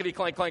like clankety,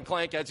 clank, clank,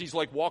 clank as he's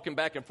like walking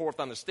back and forth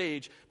on the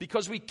stage.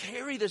 Because we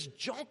carry this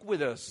junk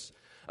with us.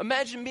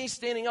 Imagine me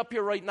standing up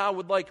here right now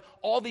with like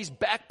all these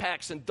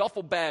backpacks and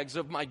duffel bags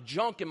of my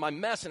junk and my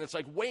mess, and it's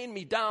like weighing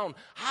me down.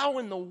 How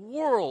in the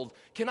world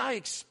can I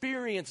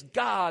experience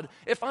God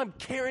if I'm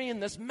carrying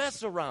this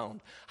mess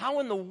around? How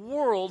in the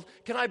world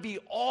can I be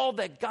all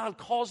that God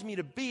calls me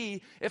to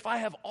be if I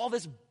have all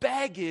this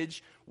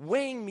baggage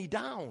weighing me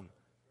down?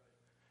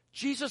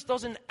 Jesus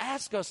doesn't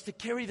ask us to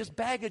carry this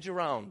baggage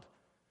around.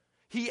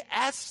 He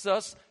asks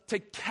us to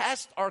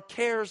cast our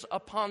cares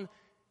upon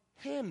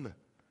him.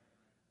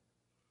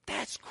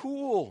 That's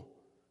cool.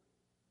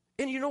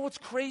 And you know what's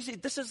crazy?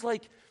 This is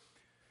like,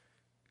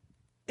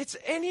 it's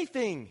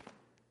anything.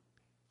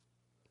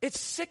 It's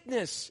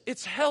sickness,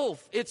 it's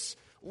health, it's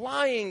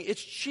lying,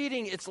 it's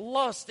cheating, it's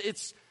lust,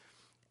 it's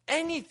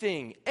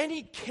anything,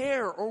 any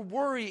care or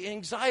worry,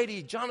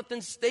 anxiety,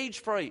 Jonathan's stage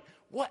fright,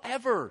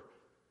 whatever.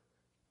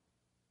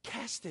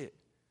 Cast it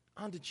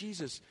onto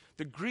Jesus.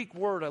 The Greek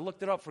word, I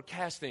looked it up for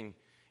casting,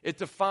 it's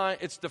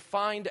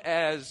defined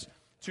as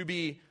to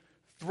be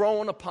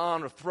thrown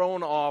upon or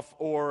thrown off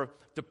or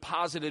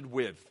deposited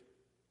with.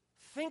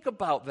 Think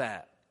about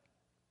that.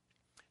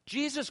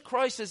 Jesus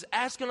Christ is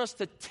asking us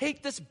to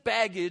take this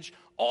baggage,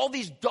 all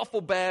these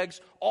duffel bags,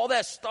 all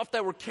that stuff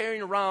that we're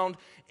carrying around,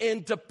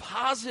 and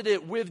deposit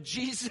it with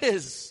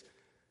Jesus.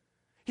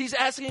 He's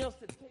asking us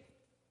to take.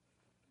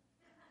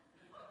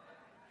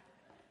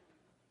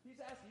 You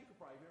can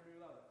probably hear me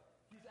without it.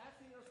 He's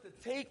asking us to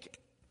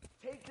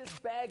take this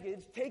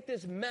baggage, take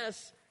this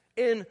mess,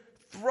 and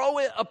throw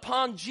it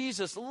upon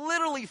Jesus.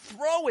 Literally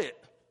throw it.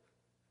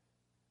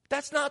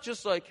 That's not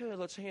just like, hey,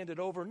 let's hand it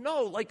over.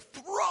 No, like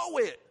throw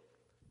it.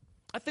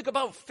 I think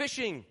about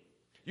fishing.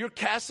 You're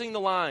casting the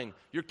line.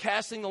 You're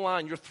casting the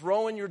line. You're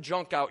throwing your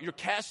junk out. You're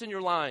casting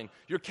your line.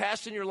 You're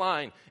casting your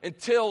line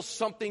until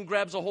something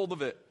grabs a hold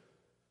of it.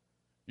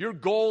 Your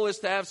goal is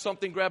to have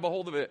something grab a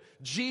hold of it.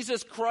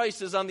 Jesus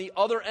Christ is on the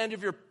other end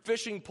of your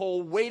fishing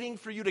pole waiting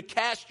for you to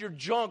cast your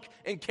junk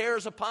and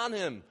cares upon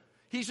him.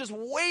 He's just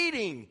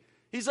waiting.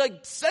 He's like,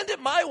 send it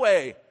my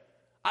way.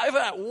 I've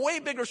got way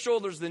bigger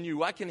shoulders than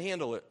you. I can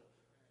handle it.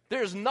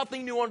 There's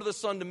nothing new under the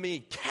sun to me.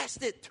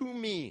 Cast it to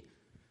me.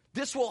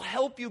 This will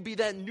help you be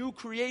that new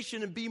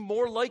creation and be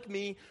more like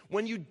me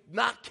when you're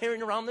not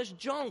carrying around this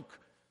junk.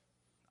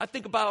 I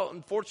think about,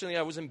 unfortunately,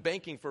 I was in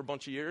banking for a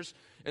bunch of years,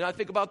 and I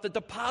think about the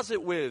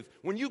deposit with.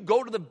 When you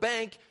go to the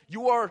bank,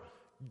 you are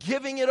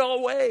giving it all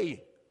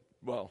away.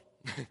 Well,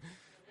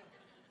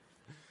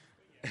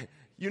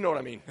 you know what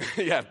I mean.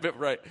 Yeah,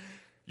 right.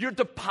 You're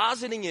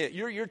depositing it.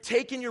 You're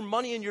taking your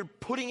money and you're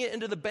putting it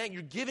into the bank.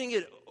 You're giving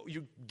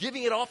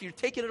it off. You're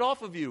taking it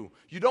off of you.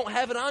 You don't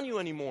have it on you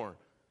anymore.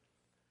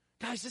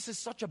 Guys, this is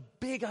such a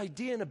big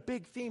idea and a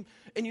big theme.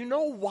 And you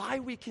know why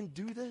we can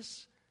do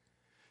this?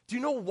 Do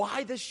you know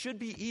why this should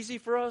be easy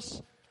for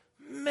us?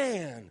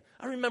 Man,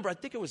 I remember, I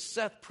think it was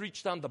Seth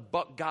preached on the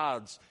but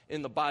gods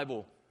in the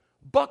Bible.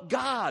 But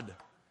God.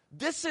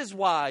 This is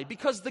why.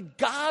 Because the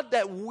God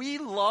that we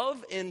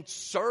love and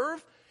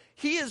serve,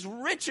 he is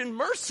rich in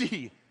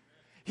mercy.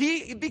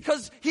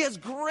 Because he has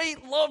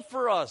great love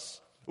for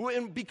us.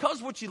 And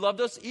because which he loved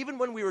us, even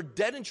when we were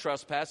dead in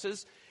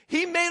trespasses,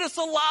 he made us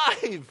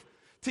alive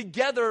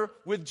together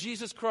with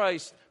Jesus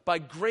Christ. By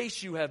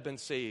grace you have been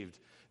saved.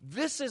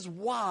 This is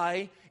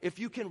why, if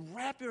you can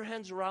wrap your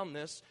hands around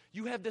this,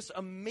 you have this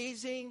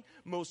amazing,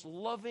 most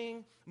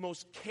loving,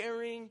 most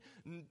caring,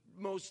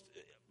 most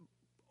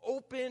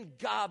open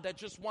God that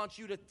just wants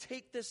you to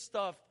take this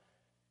stuff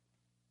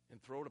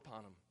and throw it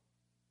upon him.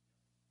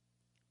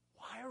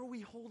 Why are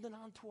we holding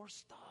on to our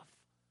stuff?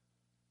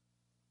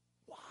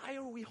 Why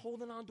are we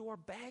holding on to our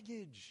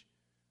baggage?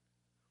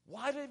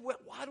 Why?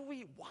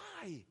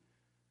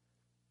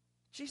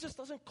 Jesus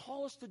doesn't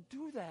call us to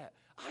do that.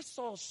 I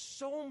saw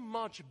so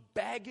much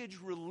baggage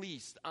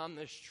released on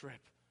this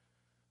trip.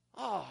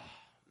 Oh,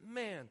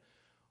 man.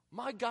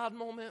 My God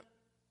moment,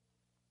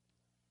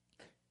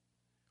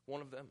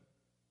 one of them,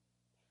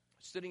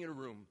 sitting in a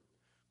room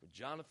with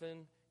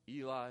Jonathan,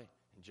 Eli,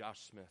 and Josh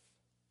Smith.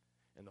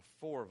 And the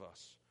four of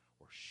us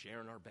were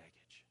sharing our baggage.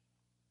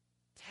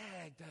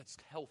 Tag, that's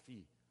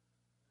healthy.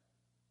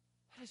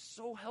 That is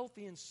so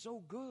healthy and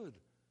so good.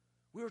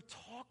 We were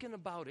talking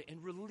about it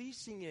and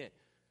releasing it.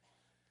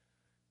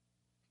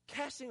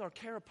 Casting our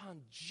care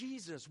upon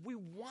Jesus. We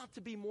want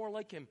to be more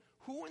like him.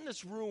 Who in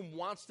this room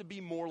wants to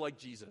be more like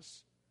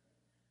Jesus?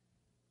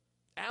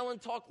 Alan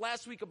talked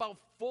last week about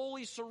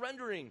fully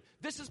surrendering.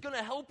 This is going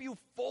to help you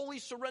fully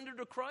surrender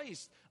to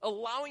Christ.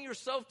 Allowing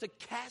yourself to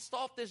cast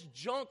off this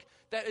junk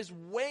that is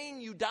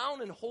weighing you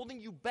down and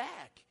holding you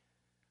back.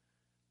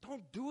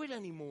 Don't do it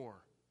anymore.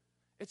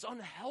 It's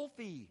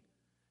unhealthy.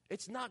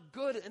 It's not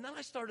good. And then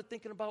I started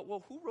thinking about,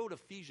 well, who wrote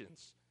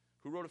Ephesians?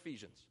 Who wrote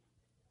Ephesians?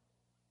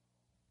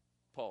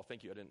 Paul,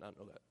 thank you. I did not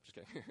know that. Just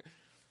kidding.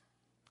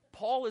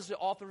 Paul is the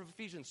author of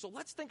Ephesians. So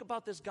let's think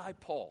about this guy,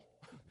 Paul.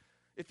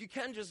 If you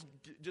can, just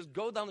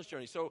go down this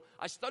journey. So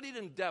I studied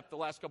in depth the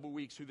last couple of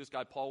weeks who this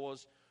guy Paul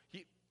was.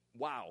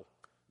 Wow.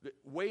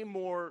 Way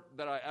more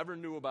than I ever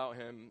knew about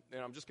him.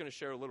 And I'm just going to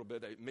share a little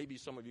bit. Maybe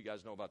some of you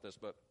guys know about this.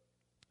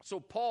 So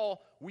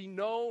Paul, we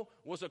know,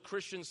 was a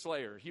Christian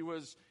slayer.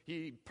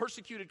 He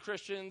persecuted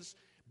Christians.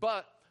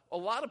 But a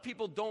lot of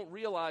people don't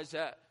realize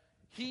that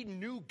he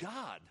knew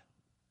God.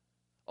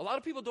 A lot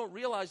of people don't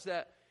realize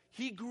that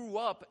he grew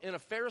up in a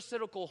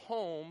Pharisaical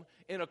home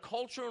in a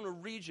culture and a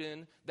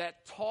region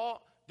that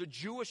taught the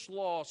Jewish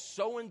law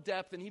so in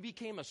depth, and he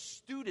became a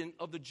student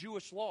of the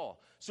Jewish law.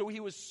 So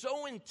he was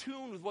so in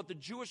tune with what the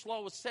Jewish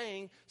law was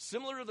saying,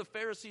 similar to the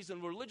Pharisees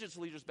and religious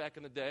leaders back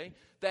in the day,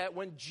 that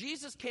when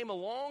Jesus came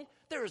along,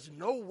 there is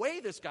no way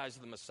this guy's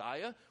the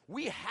Messiah.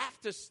 We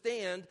have to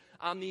stand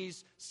on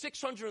these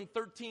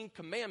 613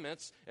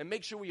 commandments and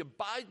make sure we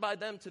abide by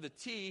them to the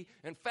T.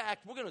 In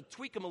fact, we're going to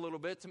tweak them a little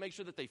bit to make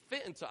sure that they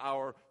fit into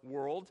our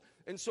world.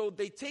 And so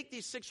they take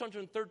these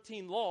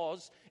 613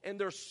 laws, and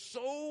they're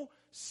so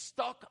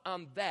stuck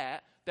on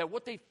that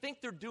what they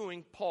think they're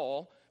doing,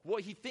 Paul,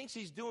 what he thinks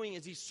he's doing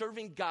is he's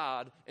serving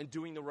God and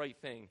doing the right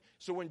thing.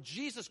 So when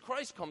Jesus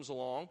Christ comes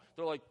along,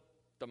 they're like,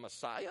 the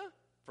Messiah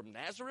from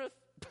Nazareth?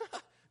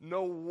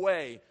 No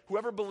way.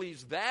 Whoever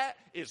believes that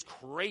is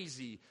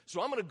crazy.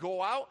 So I'm going to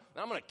go out,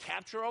 and I'm going to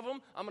capture of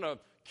them. I'm going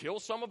to kill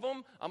some of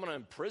them. I'm going to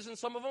imprison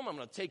some of them. I'm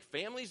going to take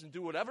families and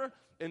do whatever.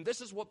 And this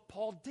is what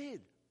Paul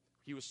did.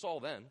 He was Saul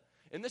then.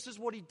 And this is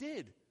what he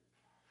did.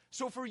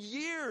 So for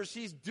years,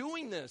 he's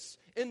doing this.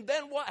 And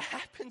then what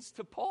happens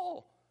to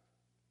Paul?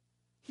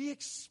 He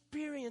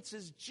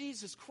experiences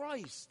Jesus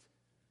Christ.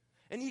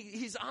 And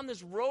he's on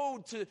this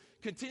road to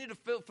continue to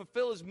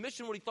fulfill his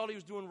mission, what he thought he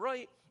was doing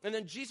right. And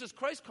then Jesus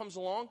Christ comes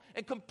along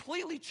and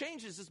completely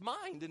changes his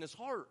mind and his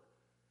heart.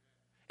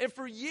 And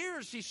for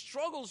years, he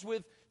struggles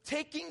with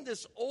taking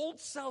this old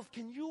self.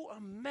 Can you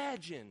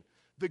imagine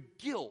the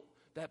guilt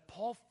that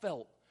Paul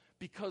felt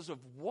because of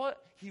what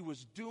he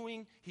was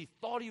doing? He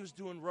thought he was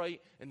doing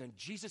right, and then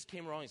Jesus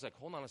came around. He's like,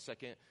 hold on a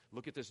second.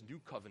 Look at this new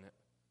covenant.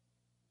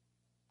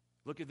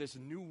 Look at this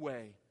new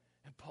way.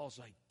 And Paul's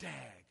like, dag,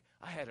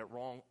 I had it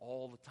wrong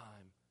all the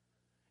time.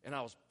 And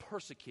I was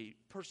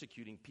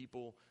persecuting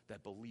people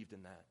that believed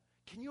in that.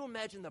 Can you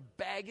imagine the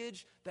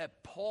baggage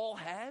that Paul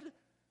had?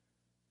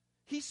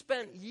 He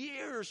spent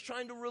years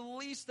trying to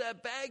release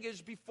that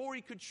baggage before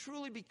he could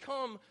truly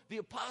become the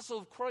apostle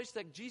of Christ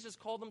that Jesus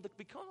called him to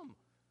become.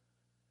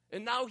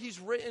 And now he's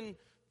written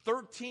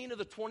 13 of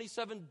the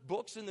 27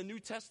 books in the New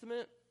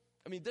Testament.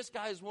 I mean, this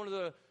guy is one of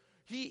the...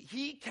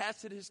 He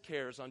casted his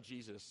cares on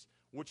Jesus,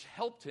 which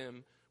helped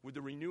him with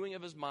the renewing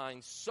of his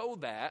mind so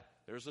that,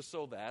 there's a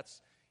so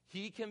that's,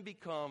 he can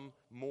become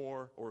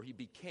more, or he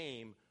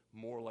became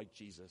more like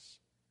Jesus.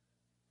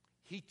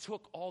 He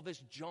took all this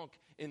junk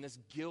and this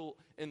guilt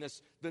and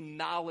the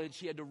knowledge.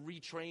 He had to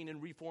retrain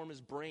and reform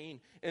his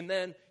brain. And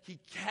then he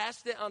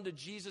cast it onto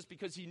Jesus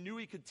because he knew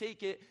he could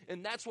take it.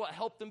 And that's what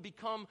helped him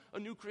become a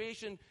new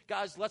creation.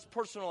 Guys, let's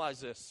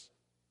personalize this.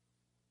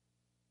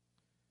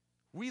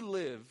 We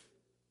live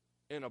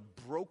in a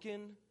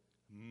broken,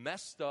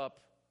 messed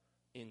up,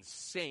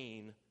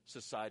 insane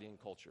society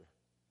and culture.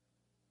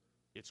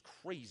 It's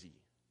crazy,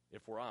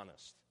 if we're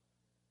honest.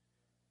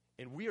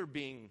 And we are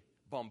being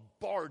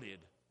bombarded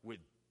with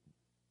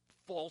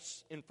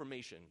false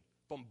information,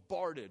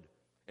 bombarded.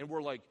 And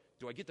we're like,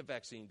 do I get the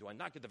vaccine? Do I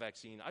not get the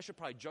vaccine? I should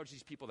probably judge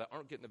these people that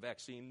aren't getting the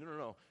vaccine.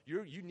 No.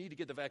 You need to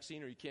get the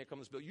vaccine or you can't come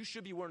to this bill. You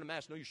should be wearing a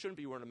mask. No, you shouldn't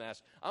be wearing a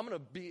mask. I'm gonna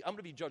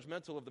be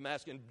judgmental of the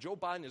mask. And Joe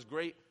Biden is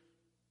great.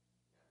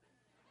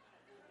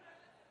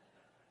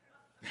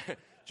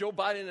 Joe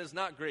Biden is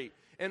not great.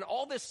 And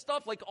all this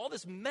stuff, like all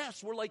this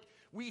mess,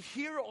 we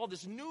hear all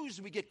this news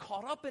and we get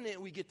caught up in it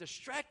and we get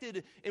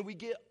distracted and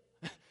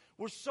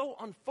we're so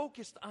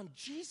unfocused on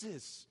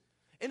Jesus.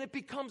 And it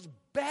becomes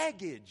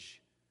baggage.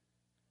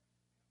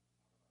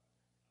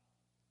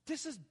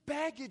 This is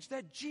baggage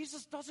that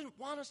Jesus doesn't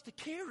want us to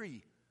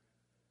carry.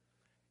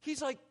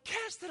 He's like,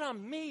 cast it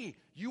on me.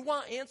 You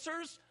want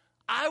answers?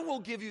 I will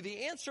give you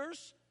the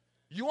answers.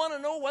 You want to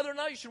know whether or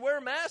not you should wear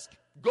a mask?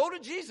 Go to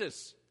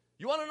Jesus.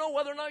 You want to know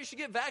whether or not you should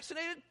get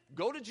vaccinated?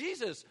 Go to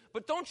Jesus.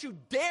 But don't you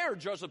dare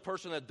judge the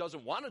person that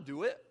doesn't want to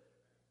do it.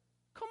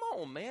 Come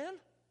on, man.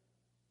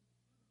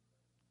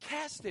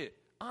 Cast it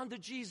onto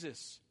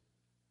Jesus.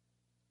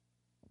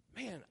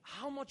 Man,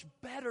 how much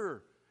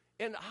better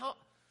and how...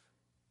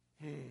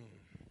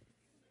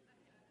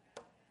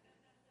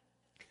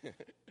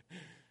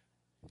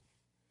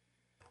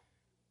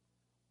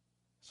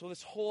 So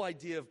this whole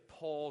idea of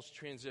Paul's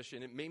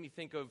transition, it made me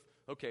think of,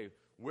 okay,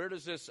 where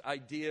does this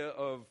idea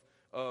of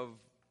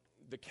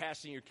the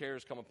casting your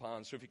cares come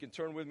upon? So if you can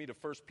turn with me to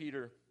 1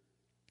 Peter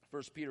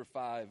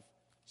 5:7.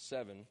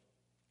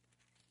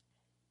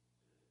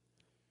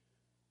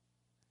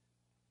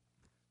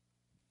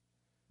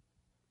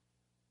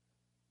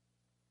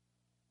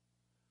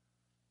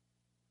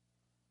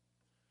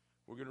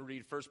 We're going to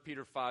read 1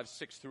 Peter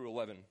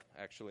 5:6-11,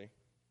 actually.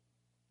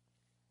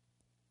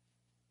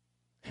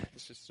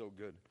 This is so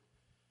good.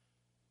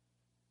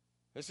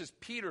 This is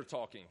Peter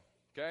talking,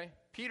 okay?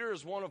 Peter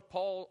is one of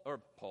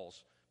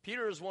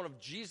Peter is one of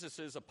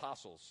Jesus'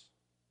 apostles,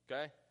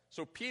 okay?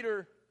 So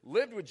Peter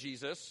lived with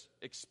Jesus,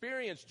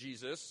 experienced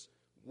Jesus,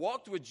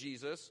 walked with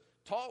Jesus,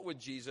 taught with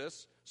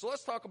Jesus. So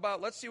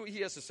let's see what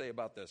he has to say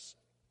about this.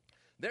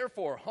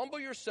 Therefore,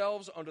 humble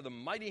yourselves under the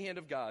mighty hand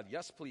of God.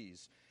 Yes,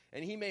 please.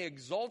 And he may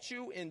exalt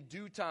you in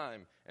due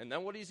time. And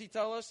then what does he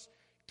tell us?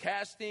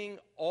 Casting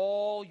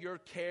all your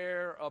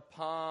care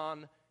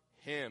upon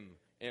him.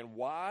 And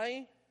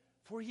why?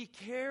 For he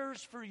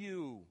cares for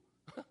you.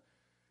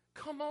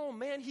 Come on,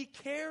 man. He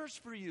cares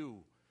for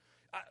you.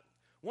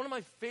 One of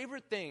my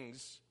favorite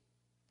things,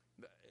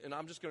 and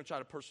I'm just going to try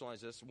to personalize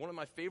this. One of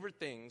my favorite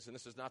things, and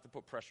this is not to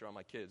put pressure on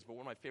my kids, but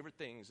one of my favorite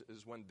things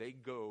is when they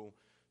go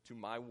to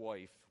my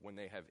wife when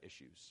they have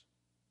issues.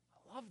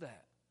 I love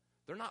that.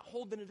 They're not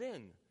holding it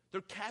in.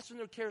 They're casting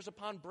their cares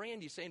upon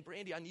Brandy, saying,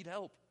 Brandy, I need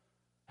help.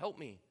 Help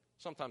me.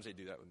 Sometimes they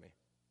do that with me,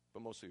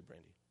 but mostly with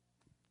Brandy.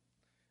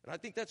 And I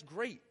think that's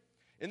great.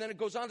 And then it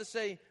goes on to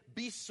say,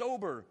 be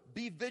sober,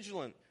 be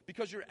vigilant,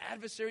 because your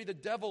adversary, the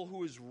devil,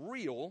 who is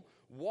real,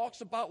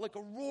 walks about like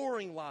a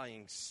roaring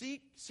lion,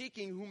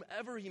 seeking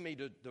whomever he may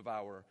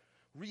devour.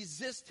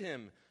 Resist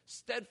him,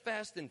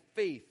 steadfast in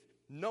faith,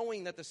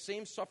 knowing that the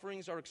same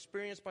sufferings are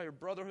experienced by your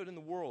brotherhood in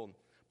the world.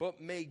 But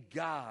may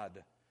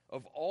God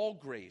of all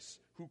grace,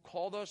 who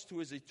called us to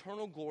his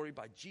eternal glory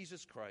by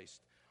Jesus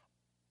Christ,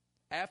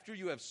 after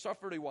you have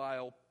suffered a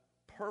while,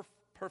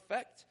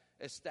 perfect,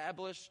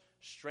 establish,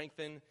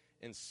 strengthen,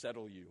 and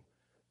settle you.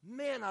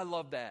 Man, I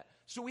love that.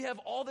 So we have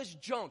all this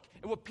junk.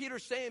 And what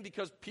Peter's saying,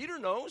 because Peter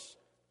knows,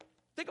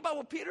 think about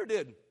what Peter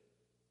did.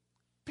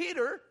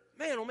 Peter,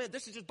 man, oh man,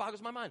 this just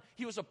boggles my mind.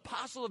 He was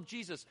apostle of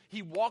Jesus.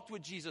 He walked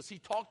with Jesus. He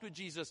talked with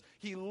Jesus.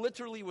 He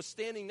literally was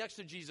standing next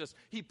to Jesus.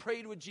 He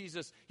prayed with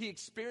Jesus. He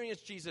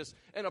experienced Jesus.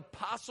 An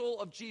apostle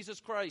of Jesus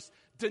Christ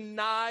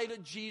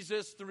denied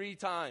Jesus 3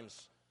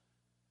 times.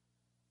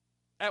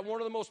 At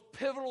one of the most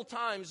pivotal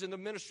times in the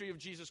ministry of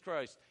Jesus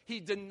Christ, he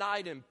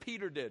denied him.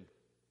 Peter did.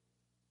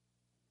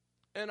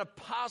 An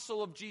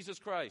apostle of Jesus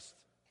Christ.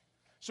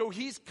 So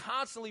he's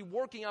constantly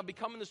working on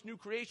becoming this new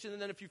creation.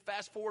 And then if you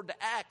fast forward to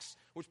Acts,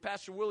 which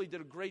Pastor Willie did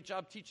a great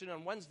job teaching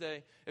on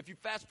Wednesday, if you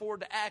fast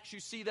forward to Acts,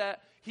 you see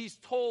that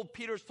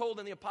Peter's told,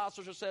 and the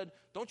apostles are said,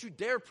 don't you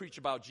dare preach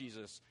about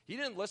Jesus. He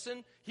didn't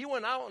listen. He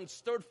went out and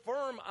stood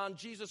firm on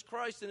Jesus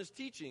Christ and his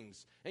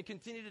teachings and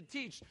continued to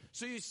teach.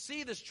 So you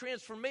see this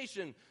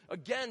transformation.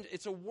 Again,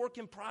 it's a work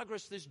in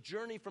progress, this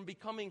journey from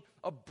becoming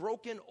a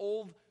broken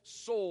old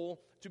soul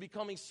to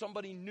becoming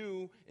somebody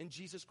new in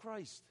Jesus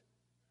Christ.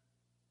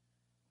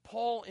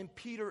 Paul and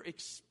Peter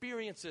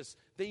experienced this.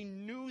 They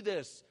knew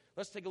this.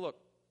 Let's take a look.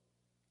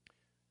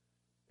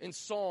 In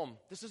Psalm,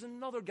 this is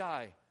another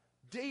guy.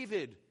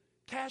 David,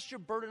 cast your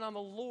burden on the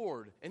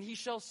Lord, and he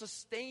shall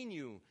sustain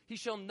you. He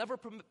shall never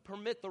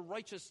permit the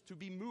righteous to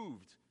be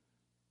moved.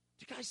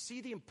 Do you guys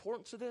see the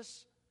importance of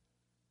this?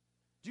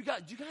 Do you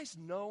guys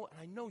know, and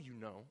I know you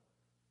know.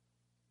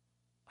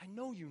 I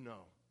know you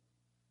know.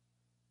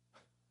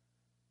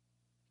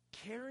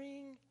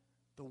 Carrying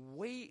the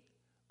weight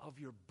of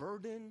your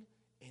burden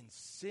in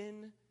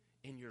sin,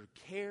 in your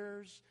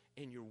cares,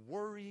 in your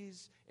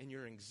worries, in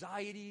your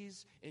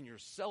anxieties, in your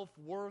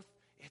self-worth,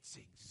 it's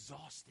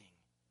exhausting.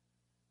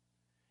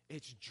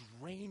 It's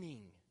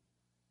draining.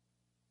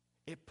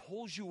 It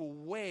pulls you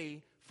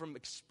away from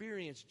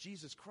experience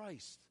Jesus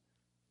Christ.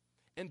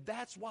 And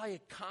that's why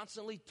it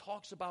constantly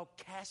talks about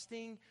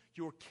casting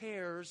your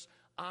cares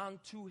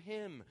onto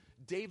him.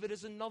 David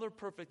is another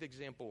perfect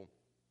example.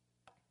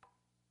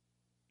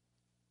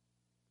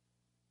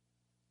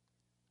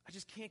 I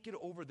just can't get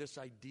over this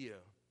idea.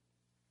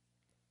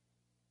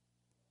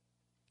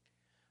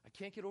 I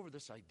can't get over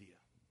this idea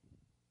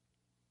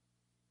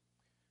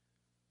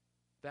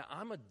that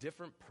I'm a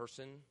different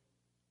person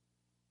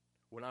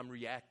when I'm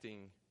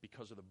reacting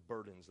because of the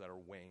burdens that are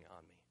weighing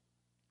on me.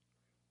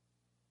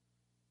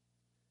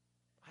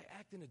 I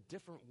act in a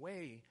different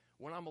way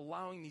when I'm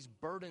allowing these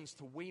burdens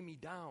to weigh me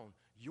down.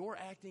 You're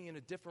acting in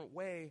a different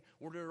way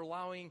when you're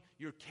allowing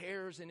your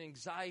cares and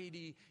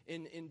anxiety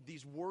and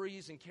these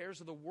worries and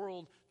cares of the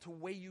world to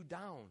weigh you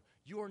down.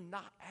 You're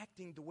not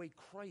acting the way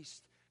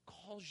Christ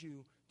calls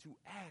you to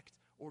act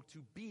or to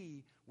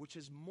be, which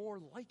is more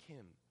like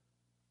him.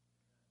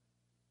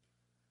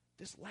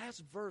 This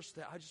last verse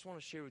that I just want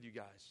to share with you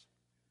guys,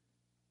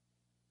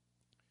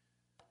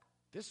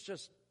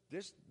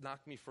 this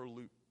knocked me for a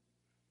loop.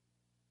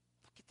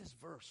 Look at this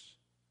verse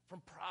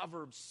from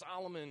Proverbs.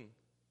 Solomon,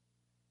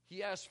 he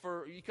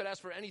could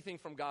ask for anything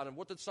from God. And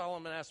what did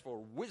Solomon ask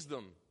for?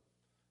 Wisdom.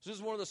 So this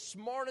is one of the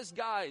smartest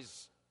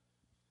guys.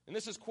 And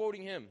this is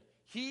quoting him.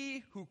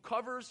 He who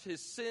covers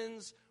his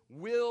sins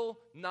will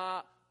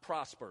not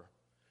prosper.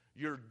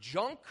 Your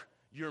junk,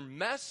 your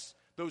mess,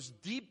 those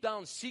deep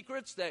down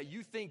secrets that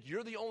you think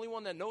you're the only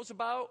one that knows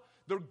about,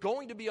 they're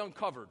going to be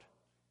uncovered.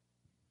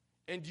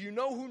 And do you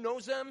know who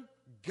knows them?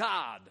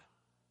 God.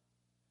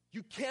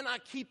 You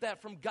cannot keep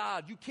that from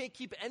God. You can't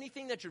keep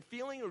anything that you're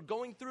feeling or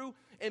going through.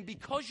 And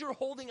because you're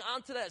holding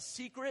on to that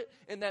secret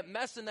and that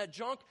mess and that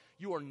junk,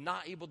 you are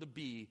not able to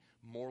be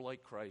more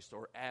like Christ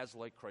or as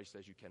like Christ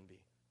as you can be.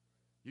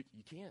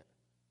 You can't.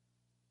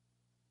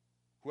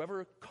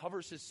 Whoever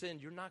covers his sin,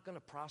 you're not going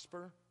to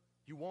prosper.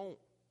 You won't.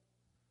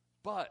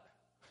 But,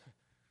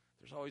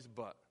 there's always a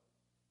but.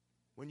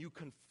 When you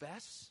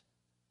confess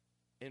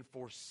and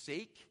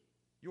forsake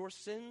your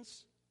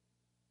sins,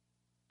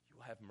 you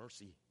will have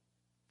mercy.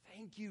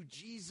 Thank you,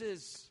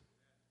 Jesus.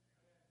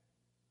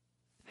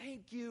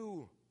 Thank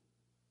you.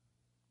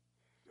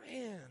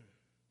 Man,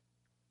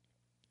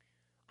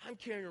 I'm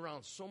carrying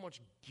around so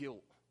much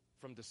guilt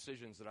from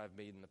decisions that I've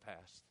made in the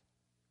past.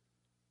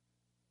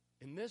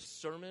 And this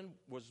sermon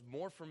was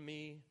more for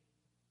me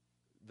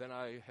than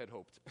I had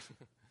hoped.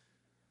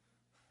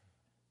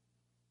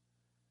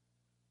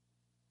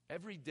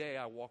 Every day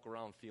I walk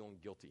around feeling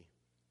guilty.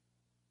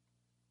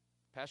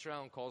 Pastor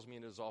Allen calls me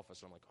into his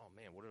office, and I'm like, oh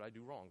man, what did I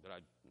do wrong?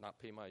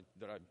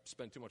 Did I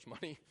spend too much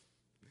money?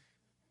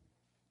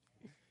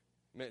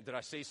 Did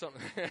I say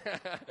something?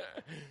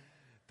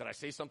 Did I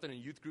say something in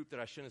youth group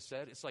that I shouldn't have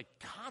said? It's like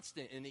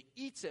constant, and it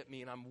eats at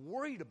me, and I'm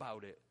worried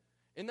about it.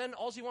 And then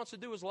all he wants to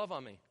do is love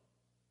on me.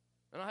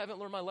 And I haven't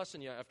learned my lesson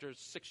yet after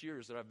 6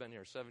 years that I've been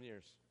here, 7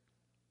 years.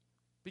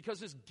 Because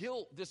this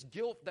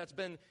guilt that's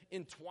been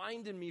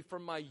entwined in me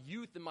from my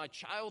youth and my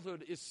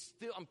childhood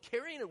I'm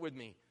carrying it with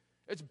me.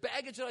 It's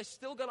baggage that I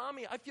still got on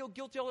me. I feel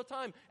guilty all the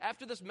time.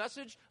 After this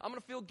message, I'm going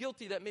to feel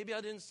guilty that maybe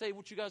I didn't say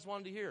what you guys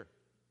wanted to hear.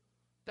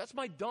 That's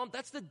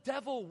that's the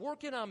devil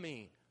working on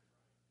me.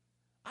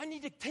 I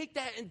need to take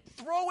that and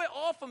throw it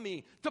off of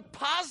me,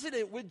 deposit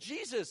it with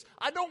Jesus.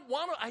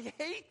 I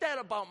hate that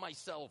about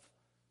myself.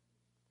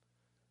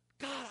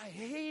 God, I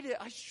hate it.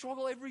 I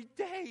struggle every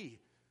day.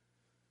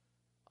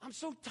 I'm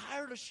so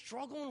tired of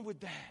struggling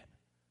with that.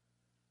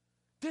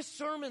 This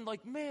sermon,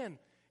 man,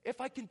 if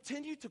I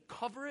continue to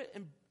cover it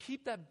and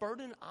keep that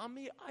burden on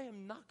me, I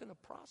am not going to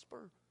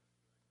prosper.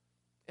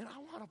 And I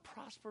want to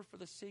prosper for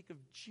the sake of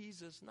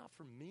Jesus, not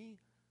for me.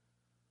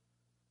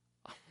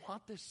 I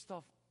want this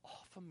stuff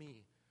off of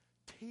me.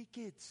 Take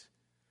it.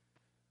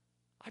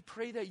 I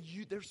pray that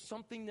there's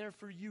something there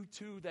for you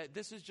too, that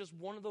this is just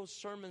one of those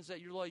sermons that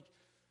you're like,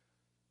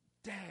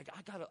 Dag,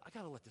 I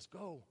gotta let this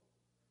go.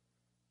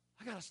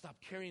 I gotta stop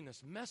carrying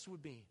this mess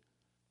with me.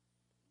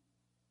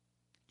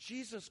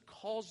 Jesus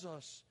calls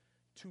us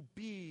to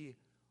be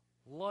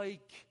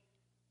like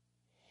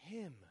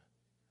him.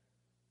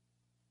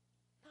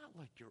 Not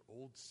like your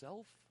old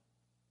self.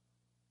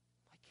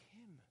 Like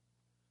him.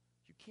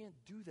 You can't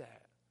do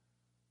that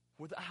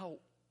without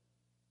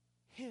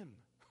him.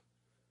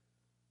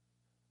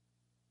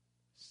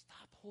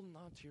 Stop holding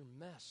on to your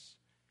mess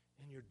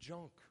and your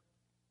junk.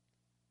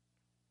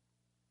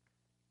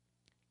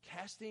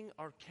 Casting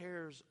our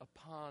cares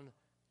upon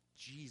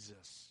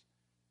Jesus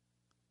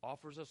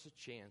offers us a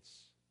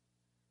chance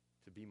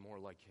to be more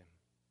like him.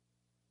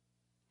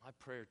 My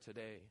prayer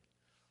today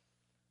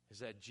is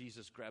that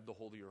Jesus grabbed a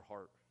hold of your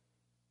heart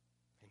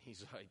and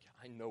he's like,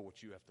 I know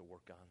what you have to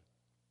work on.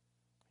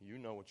 You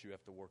know what you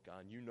have to work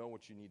on. You know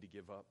what you need to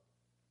give up.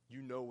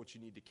 You know what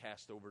you need to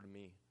cast over to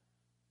me.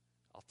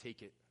 I'll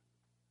take it.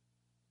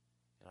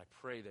 And I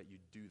pray that you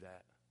do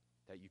that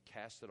you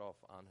cast it off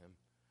on him.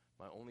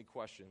 My only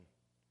question,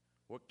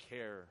 what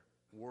care,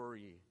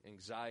 worry,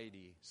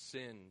 anxiety,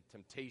 sin,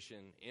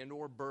 temptation, and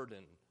or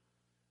burden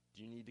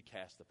do you need to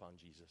cast upon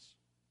Jesus?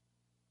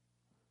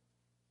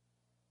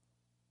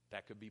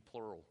 That could be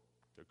plural.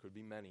 There could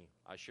be many.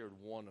 I shared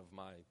one of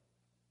my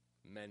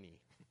many.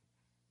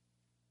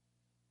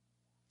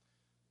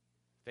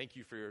 Thank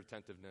you for your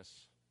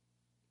attentiveness.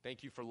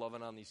 Thank you for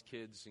loving on these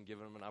kids and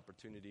giving them an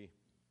opportunity.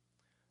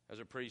 As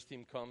our praise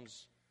team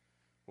comes,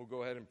 we'll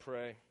go ahead and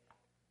pray.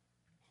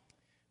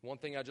 One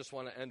thing I just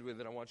want to end with,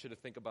 and I want you to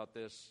think about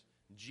this.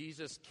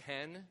 Jesus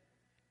can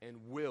and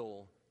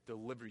will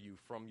deliver you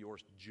from your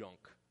junk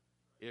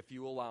if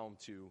you allow him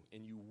to,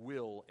 and you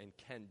will and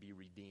can be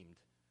redeemed.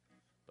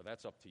 But that's up to you.